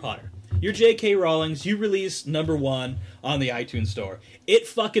have Harry Potter. You're J.K. Rowling's. You release number 1 on the iTunes store. It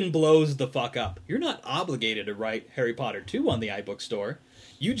fucking blows the fuck up. You're not obligated to write Harry Potter 2 on the iBook store.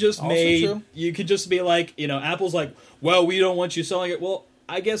 You just Also made... true. You could just be like, Apple's like, well, we don't want you selling it. Well,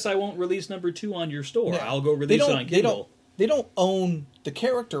 I guess I won't release number 2 on your store. Yeah. I'll go release it on Kindle. They don't own the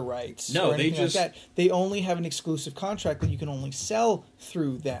character rights. No, or they anything just- like that. They only have an exclusive contract that you can only sell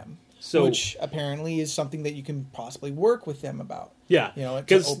through them. So- which apparently is something that you can possibly work with them about. Yeah, to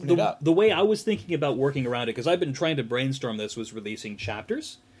because open it up. the way I was thinking about working around it, because I've been trying to brainstorm this, was releasing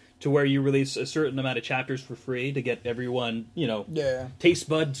chapters, to where you release a certain amount of chapters for free to get everyone, Yeah. taste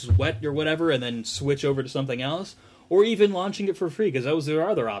buds wet or whatever, and then switch over to something else. Or even launching it for free, because that was their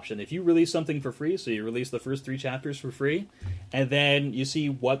other option. If you release something for free, so you release the first 3 chapters for free, and then you see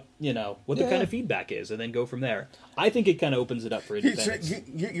what the kind of feedback is, and then go from there. I think it kind of opens it up for independence.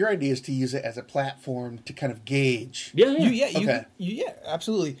 Your idea is to use it as a platform to kind of gauge. Yeah. Yeah,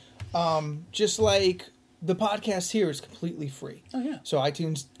 absolutely. Just like the podcast here is completely free. Oh, yeah. So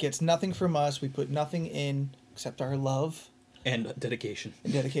iTunes gets nothing from us. We put nothing in except our love And dedication.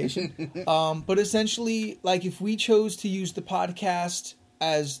 and dedication. But essentially, like if we chose to use the podcast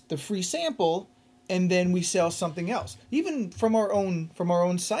as the free sample, and then we sell something else, even from our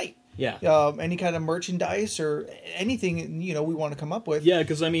own site. Yeah. Any kind of merchandise or anything we want to come up with. Yeah,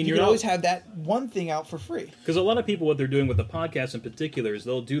 because I mean, you can always have that one thing out for free. Because a lot of people, what they're doing with the podcast in particular is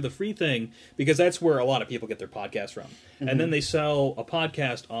they'll do the free thing because that's where a lot of people get their podcast from. Mm-hmm. And then they sell a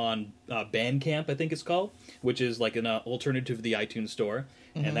podcast on Bandcamp, I think it's called, which is like an alternative to the iTunes store.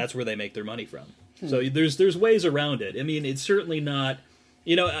 Mm-hmm. And that's where they make their money from. Mm-hmm. So there's ways around it. I mean, it's certainly not...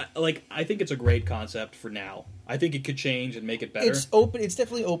 I think it's a great concept for now. I think it could change and make it better. It's open. It's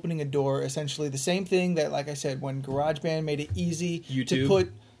definitely opening a door. Essentially, the same thing that, like I said, when GarageBand made it easy YouTube.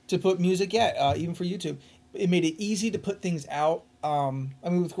 to put music. Yeah, even for YouTube, it made it easy to put things out.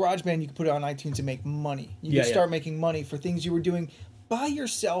 With GarageBand, you could put it on iTunes and make money. You could start making money for things you were doing by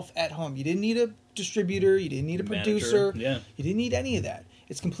yourself at home. You didn't need a distributor. You didn't need a producer. Yeah. You didn't need any of that.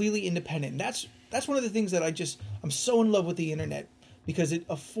 It's completely independent. And that's one of the things that I'm so in love with the internet. Because it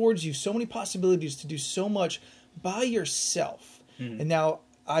affords you so many possibilities to do so much by yourself. Mm-hmm. And now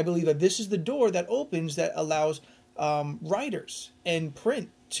I believe that this is the door that opens that allows writers and print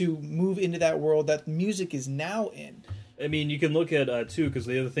to move into that world that music is now in. I mean, you can look at, too, because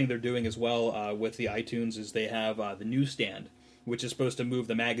the other thing they're doing as well with the iTunes is they have the newsstand, which is supposed to move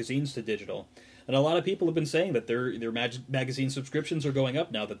the magazines to digital. And a lot of people have been saying that their magazine subscriptions are going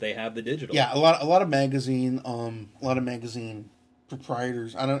up now that they have the digital. Yeah, a lot of magazine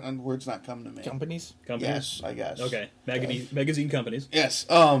proprietors. Word's not coming to me. Companies? Yes, I guess. Okay, magazine companies. Yes,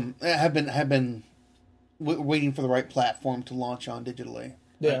 have been waiting for the right platform to launch on digitally.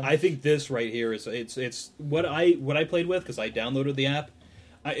 Yeah, I think this right here is it's what I played with because I downloaded the app.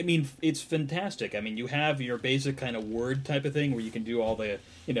 I mean, it's fantastic. I mean, you have your basic kind of Word type of thing where you can do all the,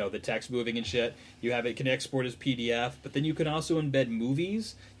 the text moving and shit. It can export as PDF, but then you can also embed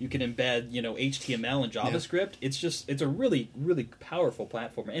movies. You can embed, HTML and JavaScript. Yeah. It's a really, really powerful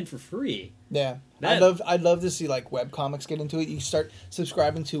platform and for free. Yeah. I'd love to see like webcomics get into it. You start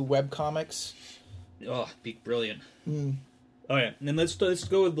subscribing to webcomics. Oh, be brilliant. All right, and then let's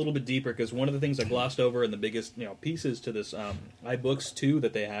go a little bit deeper because one of the things I glossed over and the biggest pieces to this iBooks 2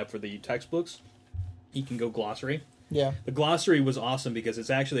 that they have for the textbooks, you can go glossary. Yeah. The glossary was awesome because it's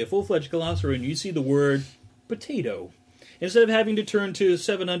actually a full-fledged glossary and you see the word potato. Instead of having to turn to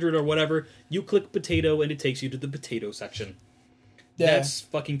 700 or whatever, you click potato and it takes you to the potato section. Yeah. That's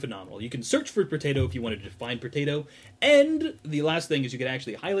fucking phenomenal. You can search for potato if you wanted to find potato. And the last thing is you can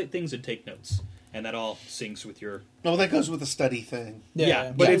actually highlight things and take notes. And that all syncs with your... No, that goes with the study thing.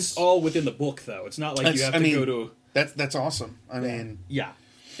 Yeah, but it's all within the book, though. It's not like you have to go to... That's awesome. I mean... Yeah.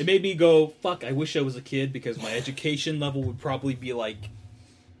 It made me go, fuck, I wish I was a kid, because my education level would probably be like...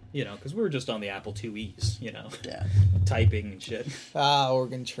 because we were just on the Apple IIe's, Yeah. Typing and shit.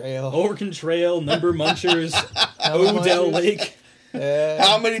 Oregon Trail. Oregon Trail, Number Munchers, Odell Lake...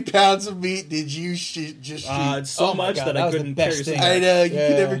 How many pounds of meat did you just shoot? So much that I couldn't carry it. I know, you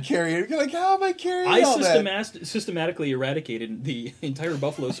could never carry it. You're like, how am I carrying all that? Systematically eradicated the entire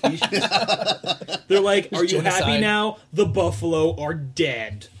buffalo species. They're like, are you happy now? The buffalo are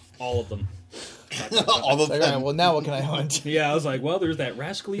dead. All of them. All of them. Right, well, now what can I hunt? Yeah, I was like, well, there's that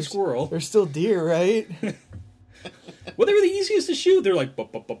rascally squirrel. There's still deer, right? Well, they were the easiest to shoot. They're like,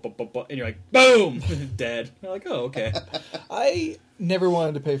 "Bup, bup, bup, bup, bup, bup," and you're like, boom, dead. You're like, oh, okay. I never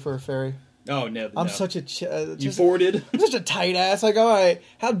wanted to pay for a ferry. Oh, no. I'm no. such a You forwarded? I'm such a tight ass. Like, all right,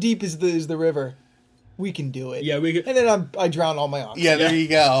 how deep is the river? We can do it. Yeah, we could. And then I drown all my oxygen. Yeah, there you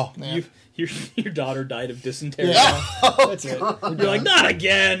go. Yeah. Your daughter died of dysentery. Yeah. That's it. You're like, not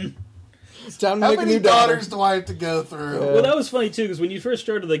again. It's time to How make a many new daughter. daughters do I have to go through? Yeah. Well, that was funny, too, because when you first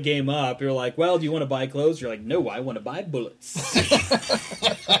started the game up, you're like, well, do you want to buy clothes? You're like, no, I want to buy bullets.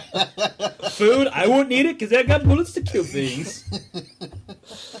 Food, I won't need it because I got bullets to kill things.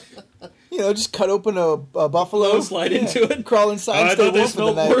 You know, just cut open a buffalo, Slide into it. crawl inside, I stay thought they warm for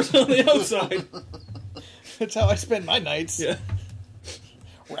the smelled night. worse on the outside. That's how I spend my nights. Yeah.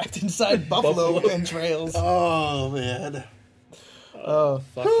 Wrapped inside buffalo Buffalo. entrails. Oh, man. Oh,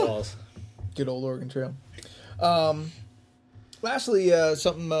 Fuck balls. good old Oregon Trail. Lastly,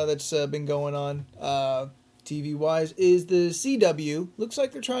 something that's been going on TV-wise is the CW. Looks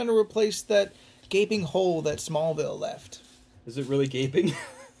like they're trying to replace that gaping hole that Smallville left. Is it really gaping?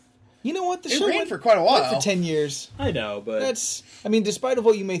 You know what? The It show ran went for quite a went while. for 10 years. I know, but I mean, despite of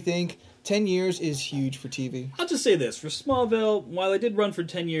what you may think, 10 years is huge for TV. I'll just say this. For Smallville, while I did run for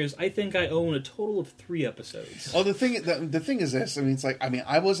 10 years, I think I own a total of 3 episodes. Oh, the thing is this. I mean, it's like,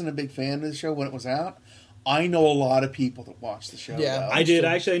 I wasn't a big fan of the show when it was out. I know a lot of people that watch the show. Yeah. though. I did.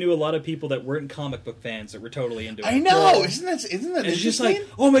 Actually, I knew a lot of people that weren't comic book fans that were totally into it. I know. Yeah. Isn't that It's just interesting? like,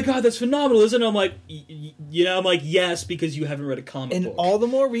 oh my god, that's phenomenal, isn't it? I'm like, I'm like, yes, because you haven't read a comic And book. all the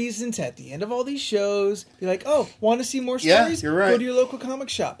more reasons at the end of all these shows, you're like, oh, want to see more Yeah, stories? you're right. Go to your local comic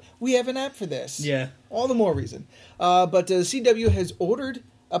shop. We have an app for this. Yeah. All the more reason. But CW has ordered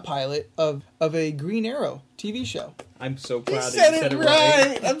a pilot of a Green Arrow TV show. I'm so You proud that said you said it it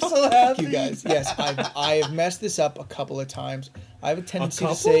right. right. I'm so happy. You guys, yes, I have messed this up a couple of times. I have a tendency to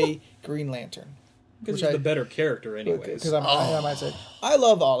couple? say Green Lantern. Because Which he's I- the better character anyways. Because I might say, I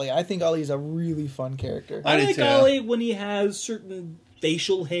love Ollie. I think Ollie's a really fun character. I do like too. Ollie when he has certain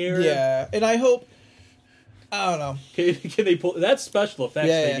facial hair. Yeah, and I hope, I don't know. Can they pull... That's special effects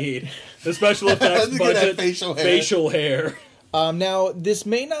Yeah. they need. The special effects Look at that budget. facial hair. Now, this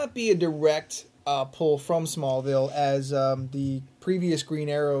may not be a direct pull from Smallville, as the previous Green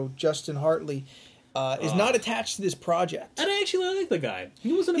Arrow, Justin Hartley, is not attached to this project. And I actually like the guy.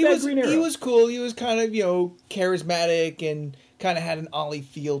 He wasn't a bad Green Arrow. He was cool. He was kind of, charismatic and kind of had an Ollie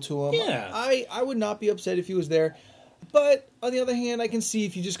feel to him. Yeah. I would not be upset if he was there. But on the other hand, I can see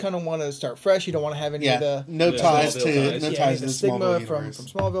if you just kind of want to start fresh, you don't want to have any of Yeah. the No The ties Smallville to ties. no any ties of to the the stigma Smallville from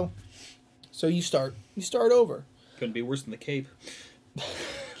universe. Smallville. So you start over. Couldn't be worse than the Cape.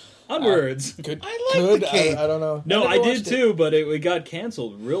 Onwards. Good. I like the Cape. I don't know. No, never I did watched it. too, but it got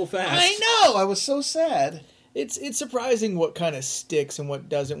canceled real fast. I know. I was so sad. It's surprising what kind of sticks and what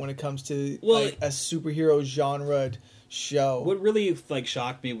doesn't when it comes to Well, like a superhero genre show. What really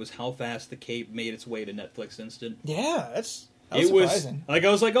shocked me was how fast the Cape made its way to Netflix Instant. Yeah, that's It surprising. was like I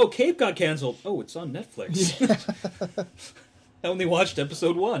was like, oh, Cape got canceled. Oh, it's on Netflix. I only watched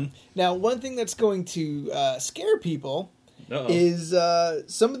episode 1. Now, one thing that's going to scare people Uh-oh. is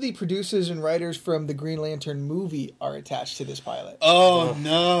some of the producers and writers from the Green Lantern movie are attached to this pilot. Oh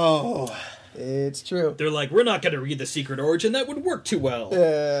no. It's true. They're like, we're not going to read the secret origin. That would work too well.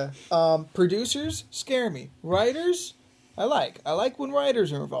 Producers scare me. Writers, I like when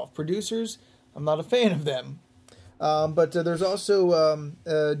writers are involved. Producers, I'm not a fan of them. But there's also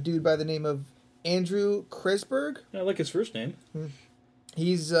a dude by the name of Andrew Kreisberg. I like his first name.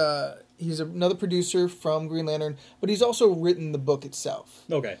 He's another producer from Green Lantern, but he's also written the book itself.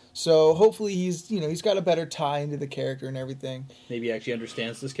 Okay. So hopefully he's got a better tie into the character and everything. Maybe he actually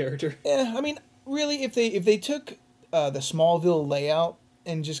understands this character. Yeah, I mean, really, if they took the Smallville layout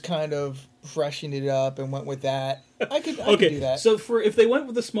and just kind of freshened it up and went with that, I could do that. So if they went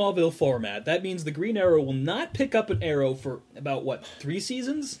with the Smallville format, that means the Green Arrow will not pick up an arrow for about 3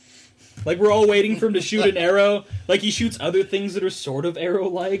 seasons? Like we're all waiting for him to shoot an arrow. Like he shoots other things that are sort of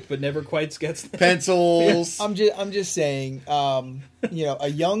arrow-like, but never quite gets there. Pencils. I'm just saying, a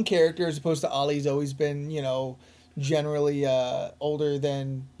young character as opposed to Ollie's always been, generally older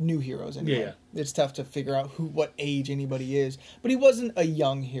than new heroes anyway. Yeah. It's tough to figure out what age anybody is. But he wasn't a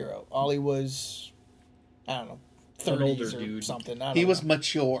young hero. Ollie was, I don't know, 30s An older or dude. something. I don't He know. was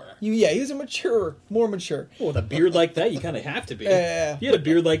mature. He was more mature. Well, with a beard like that, you kind of have to be. Yeah. You had a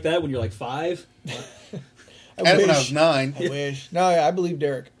beard like that when you're like 5. I And when I wish. was 9. I wish. No, yeah, I believe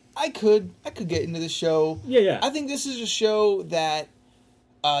Derek. I could get into the show. Yeah. I think this is a show that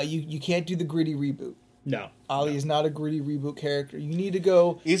you can't do the gritty reboot. No. Ollie is not a gritty reboot character. You need to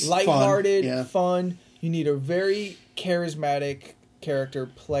go He's lighthearted, fun, yeah. fun. You need a very charismatic character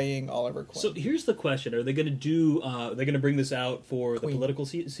playing Oliver Queen. So here's the question: are they going to do? They're going to bring this out for the Queen. political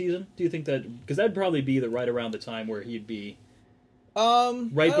season? Do you think that? Because that'd probably be right around the time where he'd be.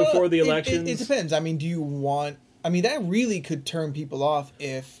 Right before the elections? It depends. I mean, do you want? I mean, that really could turn people off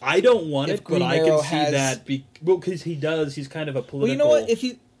if I don't want if it, Green but I Arrow can see has- that. Because he does. He's kind of a political. Well, you know what? If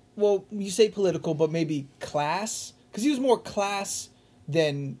you say political, but maybe class, because he was more class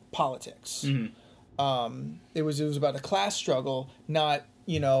than politics. Mm-hmm. It was about a class struggle, not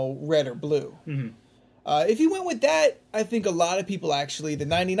red or blue. Mm-hmm. If he went with that, I think a lot of people actually, the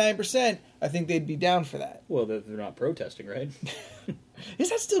 99%, I think they'd be down for that. Well, they're not protesting, right?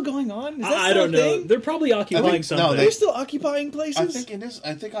 Is that still going on? Is that I still don't a know. thing? They're probably occupying something. no, They're still occupying places. I think it is.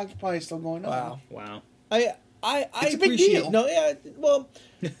 I think Occupy is still going on. Wow. Wow. I It's a big appreciate deal. no, yeah. Well,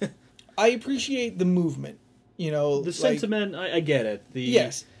 I appreciate the movement. The sentiment, I get it.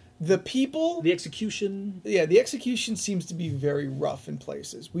 Yes, the people. The execution. Yeah, the execution seems to be very rough in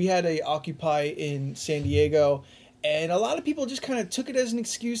places. We had a Occupy in San Diego, and a lot of people just kind of took it as an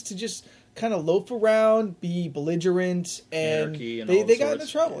excuse to just kind of loaf around, be belligerent, and Anarchy and they all got into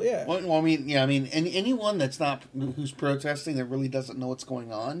sorts. trouble. Yeah, Well, I mean, anyone that's not who's protesting that really doesn't know what's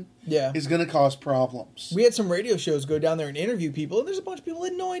going on yeah. is going to cause problems. We had some radio shows go down there and interview people, and there's a bunch of people who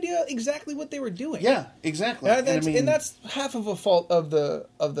had no idea exactly what they were doing. Yeah, exactly. And that's half of a fault of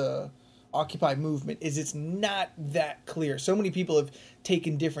the Occupy movement is it's not that clear. So many people have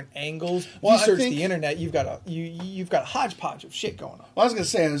taken different angles. If Well, you I search think- the internet, you've got a hodgepodge of shit going on. Well, I was going to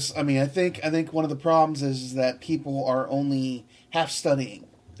say, I think one of the problems is that people are only half studying.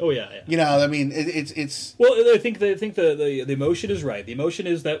 Oh yeah. It's Well, I think the emotion is right. The emotion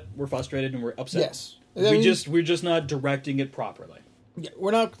is that we're frustrated and we're upset. Yes. I mean- We're just not directing it properly. Yeah,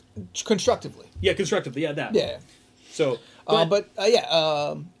 we're not constructively. Yeah, constructively. Yeah, that. Yeah. So,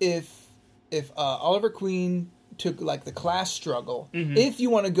 If Oliver Queen took like the class struggle, Mm-hmm. if you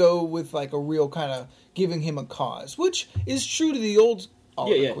want to go with like a real kind of giving him a cause, which is true to the old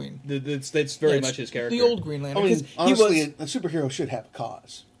Oliver Queen. That's very It's much his character. The old Green Lantern. I mean, 'cause honestly, he was, a superhero should have a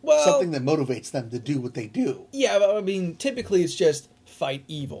cause. Well- Something that motivates them to do what they do. yeah, but, I mean, typically it's just fight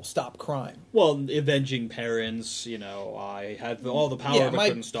evil, stop crime. Well, avenging parents. I had all the power, Yeah, but my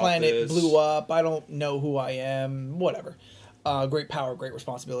couldn't stop planet this. blew up. I don't know who I am. Whatever. Great power, great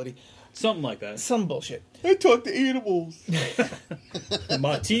responsibility. Something like that. Some bullshit. I talk to animals.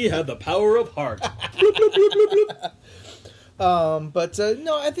 Mati had the power of heart. But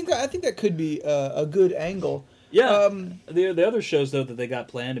no, I think that could be a good angle. Yeah. The other shows though that they got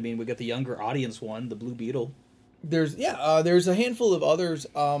planned. I mean, we got the younger audience one, the Blue Beetle. There's a handful of others.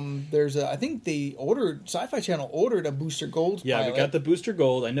 I think Sci-Fi Channel ordered a Booster Gold. Yeah, pilot. we got the Booster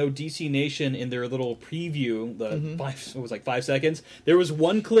Gold. I know DC Nation in their little preview, it was like 5 seconds. There was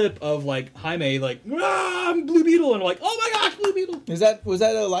one clip of like Jaime like, I'm Blue Beetle, and I'm like, oh my gosh, Blue Beetle. Was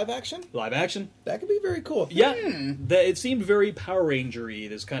that a live action? Live action. That could be very cool. Yeah, it seemed very Power Ranger-y.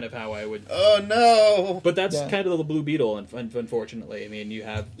 Is kind of how I would. Oh no! But that's Yeah. kind of the Blue Beetle, unfortunately. I mean, you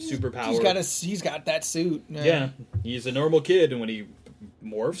have superpowers. He's got that suit. Yeah, he's a normal kid, and when he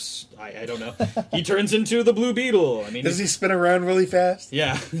morphs, I don't know, he turns into the Blue Beetle. I mean, Does he spin around really fast?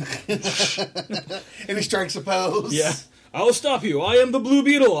 Yeah, And he strikes a pose. yeah. I'll stop you. I am the Blue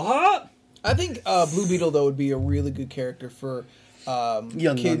Beetle, huh? I think Blue Beetle though would be a really good character for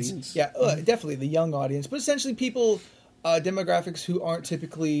Young kids. audience. Yeah, definitely the young audience, but essentially people demographics who aren't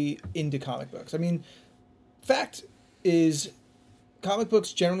typically into comic books. I mean, fact is, comic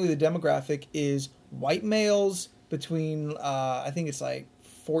books generally the demographic is white males between I think it's like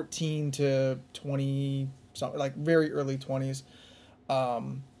 14 to 20 something, like very early 20s,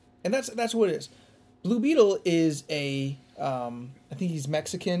 and that's what it is. Blue Beetle is I think he's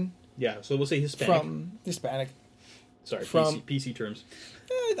Mexican. Yeah, so we'll say Hispanic. From Hispanic. Sorry, from- PC terms.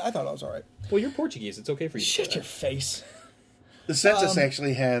 I thought I was all right. Well, you're Portuguese. It's okay for you. to say Shut your that. face. The census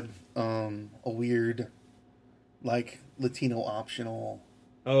actually had a weird, like, Latino optional.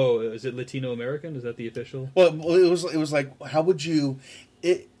 Oh, is it Latino American? Is that the official? Well, it was like, how would you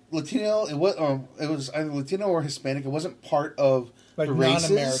Latino? It was either Latino or Hispanic. It wasn't part of Like the races.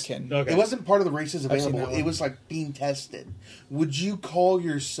 non-American. Okay. It wasn't part of the races I've seen available. that one. It was like being tested. Would you call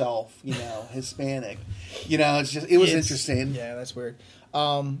yourself, Hispanic? It's just it was interesting. Yeah, that's weird.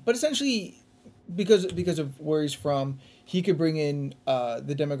 But essentially, because of where he's from, he could bring in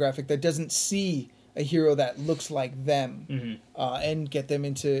the demographic that doesn't see a hero that looks like them, and get them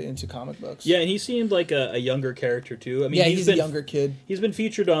into comic books. Yeah, and he seemed like a younger character too. I mean, yeah, he's a younger kid. He's been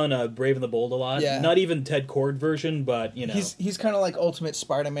featured on Brave and the Bold a lot. Yeah. Not even Ted Kord version, but He's kind of like Ultimate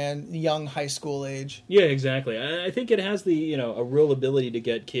Spider-Man, young high school age. Yeah, exactly. I think it has the a real ability to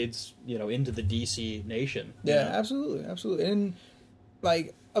get kids into the DC nation. Yeah, absolutely. And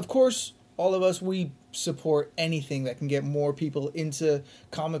like, of course, all of us, we support anything that can get more people into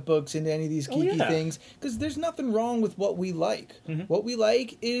comic books, into any of these geeky things, because there's nothing wrong with what we like. Mm-hmm. What we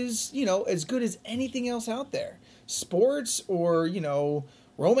like is, as good as anything else out there. Sports or,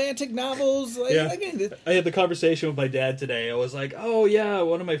 romantic novels. Like, Yeah. again, I had the conversation with my dad today. I was like, oh, yeah,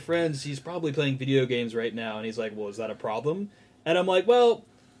 one of my friends, he's probably playing video games right now. And he's like, well, is that a problem? And I'm like, well,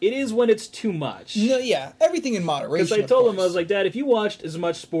 it is when it's too much. no, yeah, everything in moderation. Because I of told him, I course. was like, Dad, if you watched as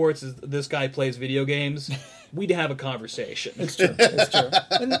much sports as this guy plays video games, we'd have a conversation. It's true. It's true.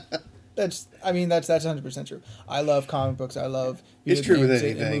 And that's 100% true. I love comic books. I love video It's true with games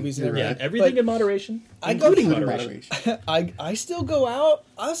anything. and movies and You're everything. Yeah, everything But in moderation, I go including to moderation. I still go out.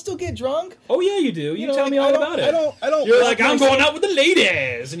 I'll still get drunk. Oh, yeah, you do. You know, tell like, me all I don't- about it. I don't. You're lock like, I'm myself- going out with the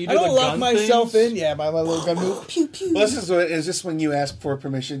ladies. And you do I don't the lock gun myself things. in. Yeah, my little gun move. Pew pew. Well, is this when you ask for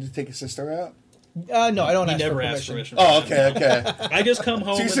permission to take a sister out? No, I don't He ask never for asks permission. permission. Oh, okay, okay. I just come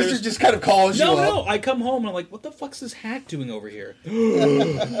home So your and sister there's... just kind of calls you No, up. no, I come home and I'm like, what the fuck's this hack doing over here?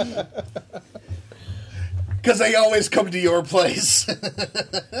 Because they always come to your place.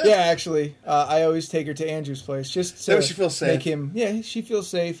 Yeah, actually, I always take her to Andrew's place just to That way she feels safe. make him. Yeah, she feels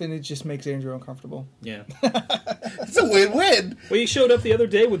safe, and it just makes Andrew uncomfortable. Yeah. It's a win-win. Well, you showed up the other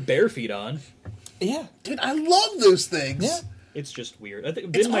day with bare feet on. Yeah, Dude, I love those things. yeah. It's just weird. I think,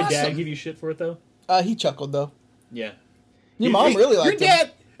 It's didn't my dad awesome. give you shit for it, though? He chuckled though. Yeah. Your mom really Your liked him.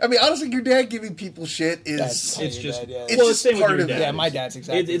 dad, I mean, honestly, your dad giving people shit is... That's- It's your just... dad, yeah. It's well, just same with part your of it. dad. Yeah, my dad's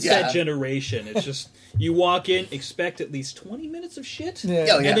exactly. It's Yeah. that generation. It's just, you walk in, expect at least 20 minutes of shit, Yeah.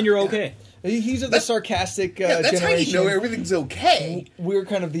 Yeah, and then you're okay. He's of the sarcastic Yeah, that's generation. how you know everything's okay. We're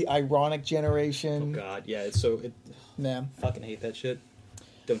kind of the ironic generation. God, yeah, it's so... Nah. fucking hate that shit.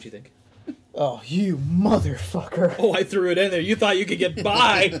 Don't you think? Oh, you motherfucker! Oh, I threw it in there. You thought you could get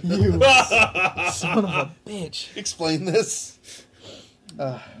by. You son of a bitch! Explain this.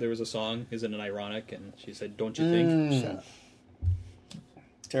 There was a song, isn't it ironic? And she said, don't you think? Shut up.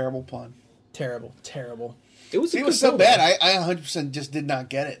 Terrible pun. Terrible, terrible. It was, a It good was so song. bad, I 100% just did not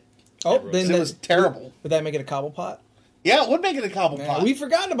get it. Oh, It then It was terrible. Would that make it a cobble pot? Yeah, it would make it a cobble Yeah, pot. we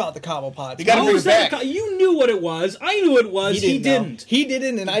forgot about the cobble pot. You gotta How bring was it that? back. You knew what it was. I knew it was. He know. didn't. He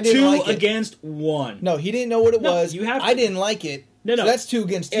didn't, and I didn't Two like it. against one. No, he didn't know what it No, was. you have to- I didn't like it. No, no. So that's 2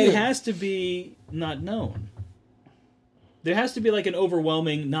 against 2. It has to be not known. There has to be like an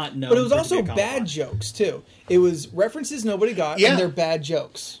overwhelming not known. But it was for to also be a bad compliment. jokes too. It was references nobody got, Yeah. and they're bad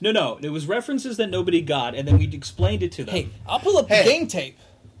jokes. No, it was references that nobody got, and then we explained it to them. Hey, I'll pull up Hey. the game tape.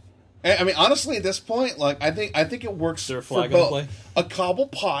 I mean, honestly, at this point, like I think it works Is there a for flag on the both. play? A cobble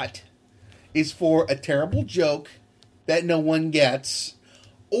pot is for a terrible joke that no one gets,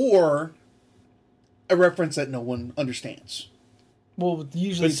 or a reference that no one understands. Well,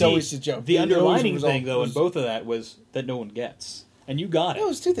 usually But it's see, always a joke. the It always underlining was thing, all- though, in was- both of that was that no one gets, and you got it. No, it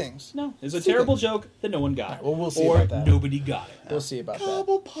was 2 things. No, it's a It's two terrible things. joke that no one got. Alright, well, we'll see or about that. nobody got it. We'll see about that.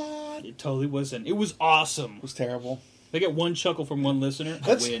 Cobble pot It totally wasn't. It was awesome. was terrible. If I get one chuckle from one listener,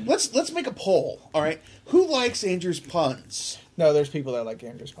 I win. Let's make a poll. All right, who likes Andrew's puns? No, there's people that like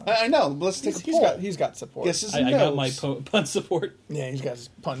Andrew's pun. I know. But let's take a poll. He's got support. Yeses I and got my nos. pun support. Yeah, he's got his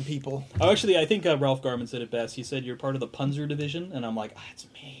pun people. Oh, actually, I think Ralph Garman said it best. He said, "You're part of the Punzer division," and I'm like, "It's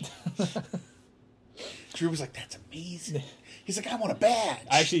me." Drew was like, "That's amazing." He's like, "I want a badge."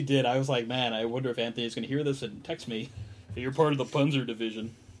 I actually did. I was like, "Man, I wonder if Anthony's going to hear this and text me. You're part of the Punzer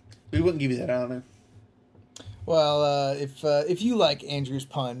division." We wouldn't give you that honor. Well, if you like Andrew's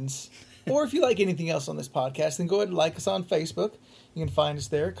puns, or if you like anything else on this podcast, then go ahead and like us on Facebook. You can find us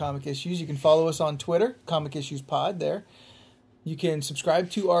there, Comic Issues. You can follow us on Twitter, Comic Issues Pod there. You can subscribe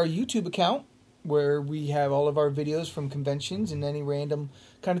to our YouTube account, where we have all of our videos from conventions and any random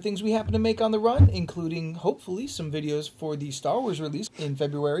kind of things we happen to make on the run, including, hopefully, some videos for the Star Wars release in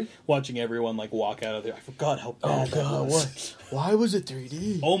February. Watching everyone like walk out of there, I forgot how bad that was. what? Why was it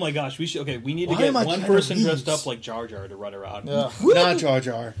 3D? Oh my gosh, we should. Okay, we need to Why get am I one person Chinese? dressed up like Jar Jar to run around. Ugh. Not Jar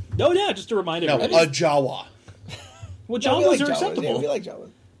Jar. No, yeah, just to remind No, everybody. a Jawa. Well, No, we Jawas like are Jawas. acceptable. Yeah, we like Jawas.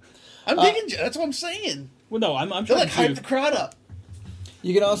 I'm digging. That's what I'm saying. Well, no, I'm They're trying like hype to. the crowd up.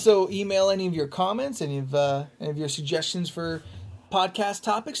 You can also email any of your comments, any of your suggestions for podcast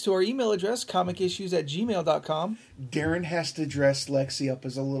topics to our email address, comicissues@gmail.com. Darren has to dress Lexi up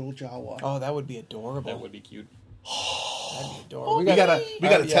as a little Jawa. Oh, that would be adorable. That would be cute. That'd be adorable. We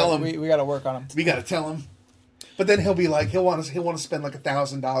gotta tell him. We gotta work on him. We gotta tell him. But then he'll be like, he'll want to spend like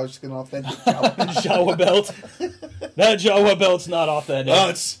 $1,000 to get an authentic Jawa. Jawa belt. That Jawa belt's not authentic.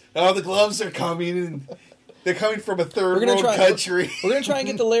 The gloves are coming, and they're coming from a third We're gonna world try. country. We're gonna try and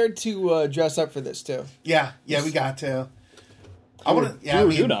get the Laird to dress up for this too. Yeah, we got to. I want to. Yeah, Who I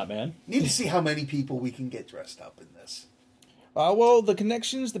are you mean, not, man? need to see how many people we can get dressed up in this. Well, the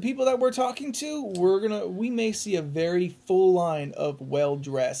connections, the people that we're talking to, we may see a very full line of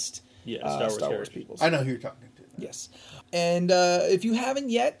well-dressed Star Wars people. I know who you're talking to. Yes. And if you haven't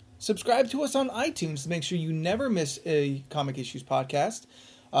yet, subscribe to us on iTunes to make sure you never miss a Comic Issues podcast,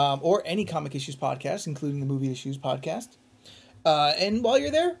 or any Comic Issues podcast, including the Movie Issues podcast. And while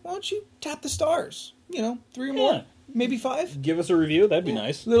you're there, why don't you tap the stars? 3 or more, maybe 5. Give us a review. That'd be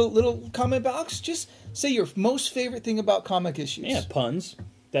nice. Little comment box. Just say your most favorite thing about Comic Issues. Yeah, puns.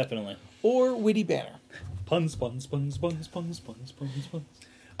 Definitely. Or witty banner. Puns, puns, puns, puns, puns, puns, puns, puns.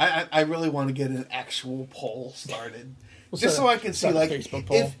 I really want to get an actual poll started. We'll just so I can see, like, Facebook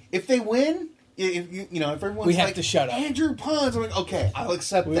poll. if they win, if everyone's we have like, to shut up. Andrew Puns, I'm like, okay, I'll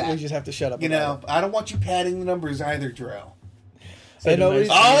accept that. We just have to shut up. I don't want you padding the numbers either, Darrell. All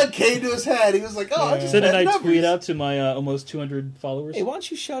it came to his head. He was like, "Oh, I just send a had nice numbers." tweet out to my almost 200 followers. Hey, why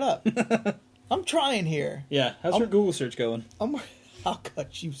don't you shut up? I'm trying here. Yeah, how's your Google search going? I'll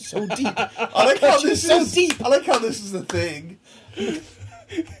cut you so deep. I like how this so is deep. I like how this is the thing.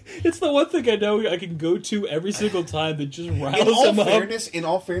 It's the one thing I know I can go to every single time that just riles In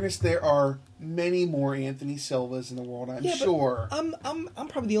all fairness, there are many more Anthony Silvas in the world. I'm sure. I'm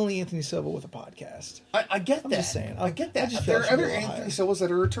probably the only Anthony Silva with a podcast. I get that. I'm just saying. I get that. I just There are feel other I should go Anthony higher. Silvas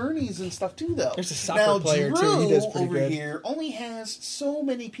that are attorneys and stuff too, though. There's a soccer player, too. He does pretty over good. here only has so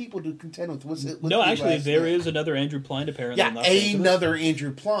many people to contend with. No, actually, there is another Andrew Pline apparently. Yeah, another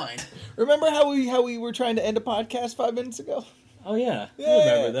Andrew Pline. Remember how we were trying to end a podcast 5 minutes ago? Oh yeah, I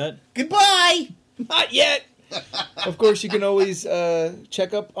remember that. Goodbye. Not yet. Of course, you can always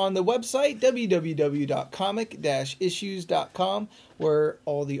check up on the website, www.comic-issues.com, where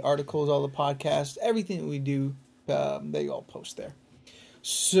all the articles, all the podcasts, everything that we do, they all post there.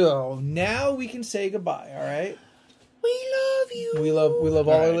 So, now we can say goodbye, all right? We love you. We love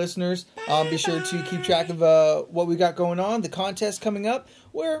all our listeners. Be sure to keep track of what we got going on, the contest coming up,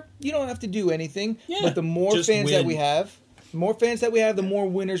 where you don't have to do anything, but the more fans that we have, the more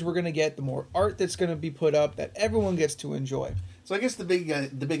winners we're going to get, the more art that's going to be put up that everyone gets to enjoy. So I guess the big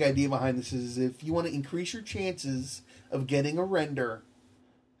idea behind this is if you want to increase your chances of getting a render,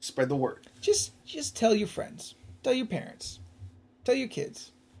 spread the word. Just tell your friends, tell your parents, tell your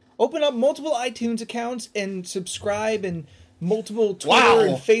kids. Open up multiple iTunes accounts and subscribe and multiple Twitter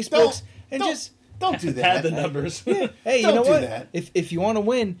and Facebooks don't do that. Pad the numbers. Yeah. Hey, you Don't know do what? that. If you want to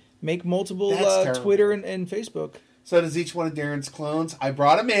win, make multiple Twitter and Facebook. So does each one of Darren's clones. I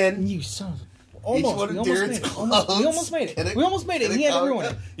brought him in. You son of Each one of Darren's clones. We almost made it. We almost made it. He had to ruin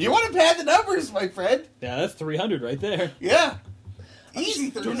it. You want to pad the numbers, my friend? Yeah, that's 300 right there. Yeah.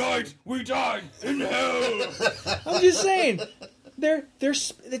 Easy. Tonight we die in hell. I'm just saying,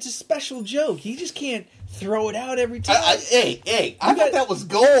 it's a special joke. You just can't throw it out every time. I thought that was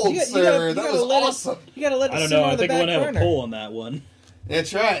gold, sir. That was awesome. You gotta let it I don't simmer know. on I the think I back want to have burner. a poll on that one.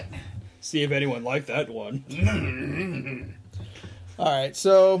 That's right. See if anyone liked that one. All right,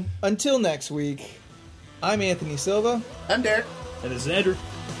 so until next week, I'm Anthony Silva. I'm Derek. And this is Andrew.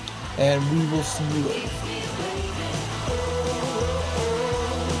 And we will see you later.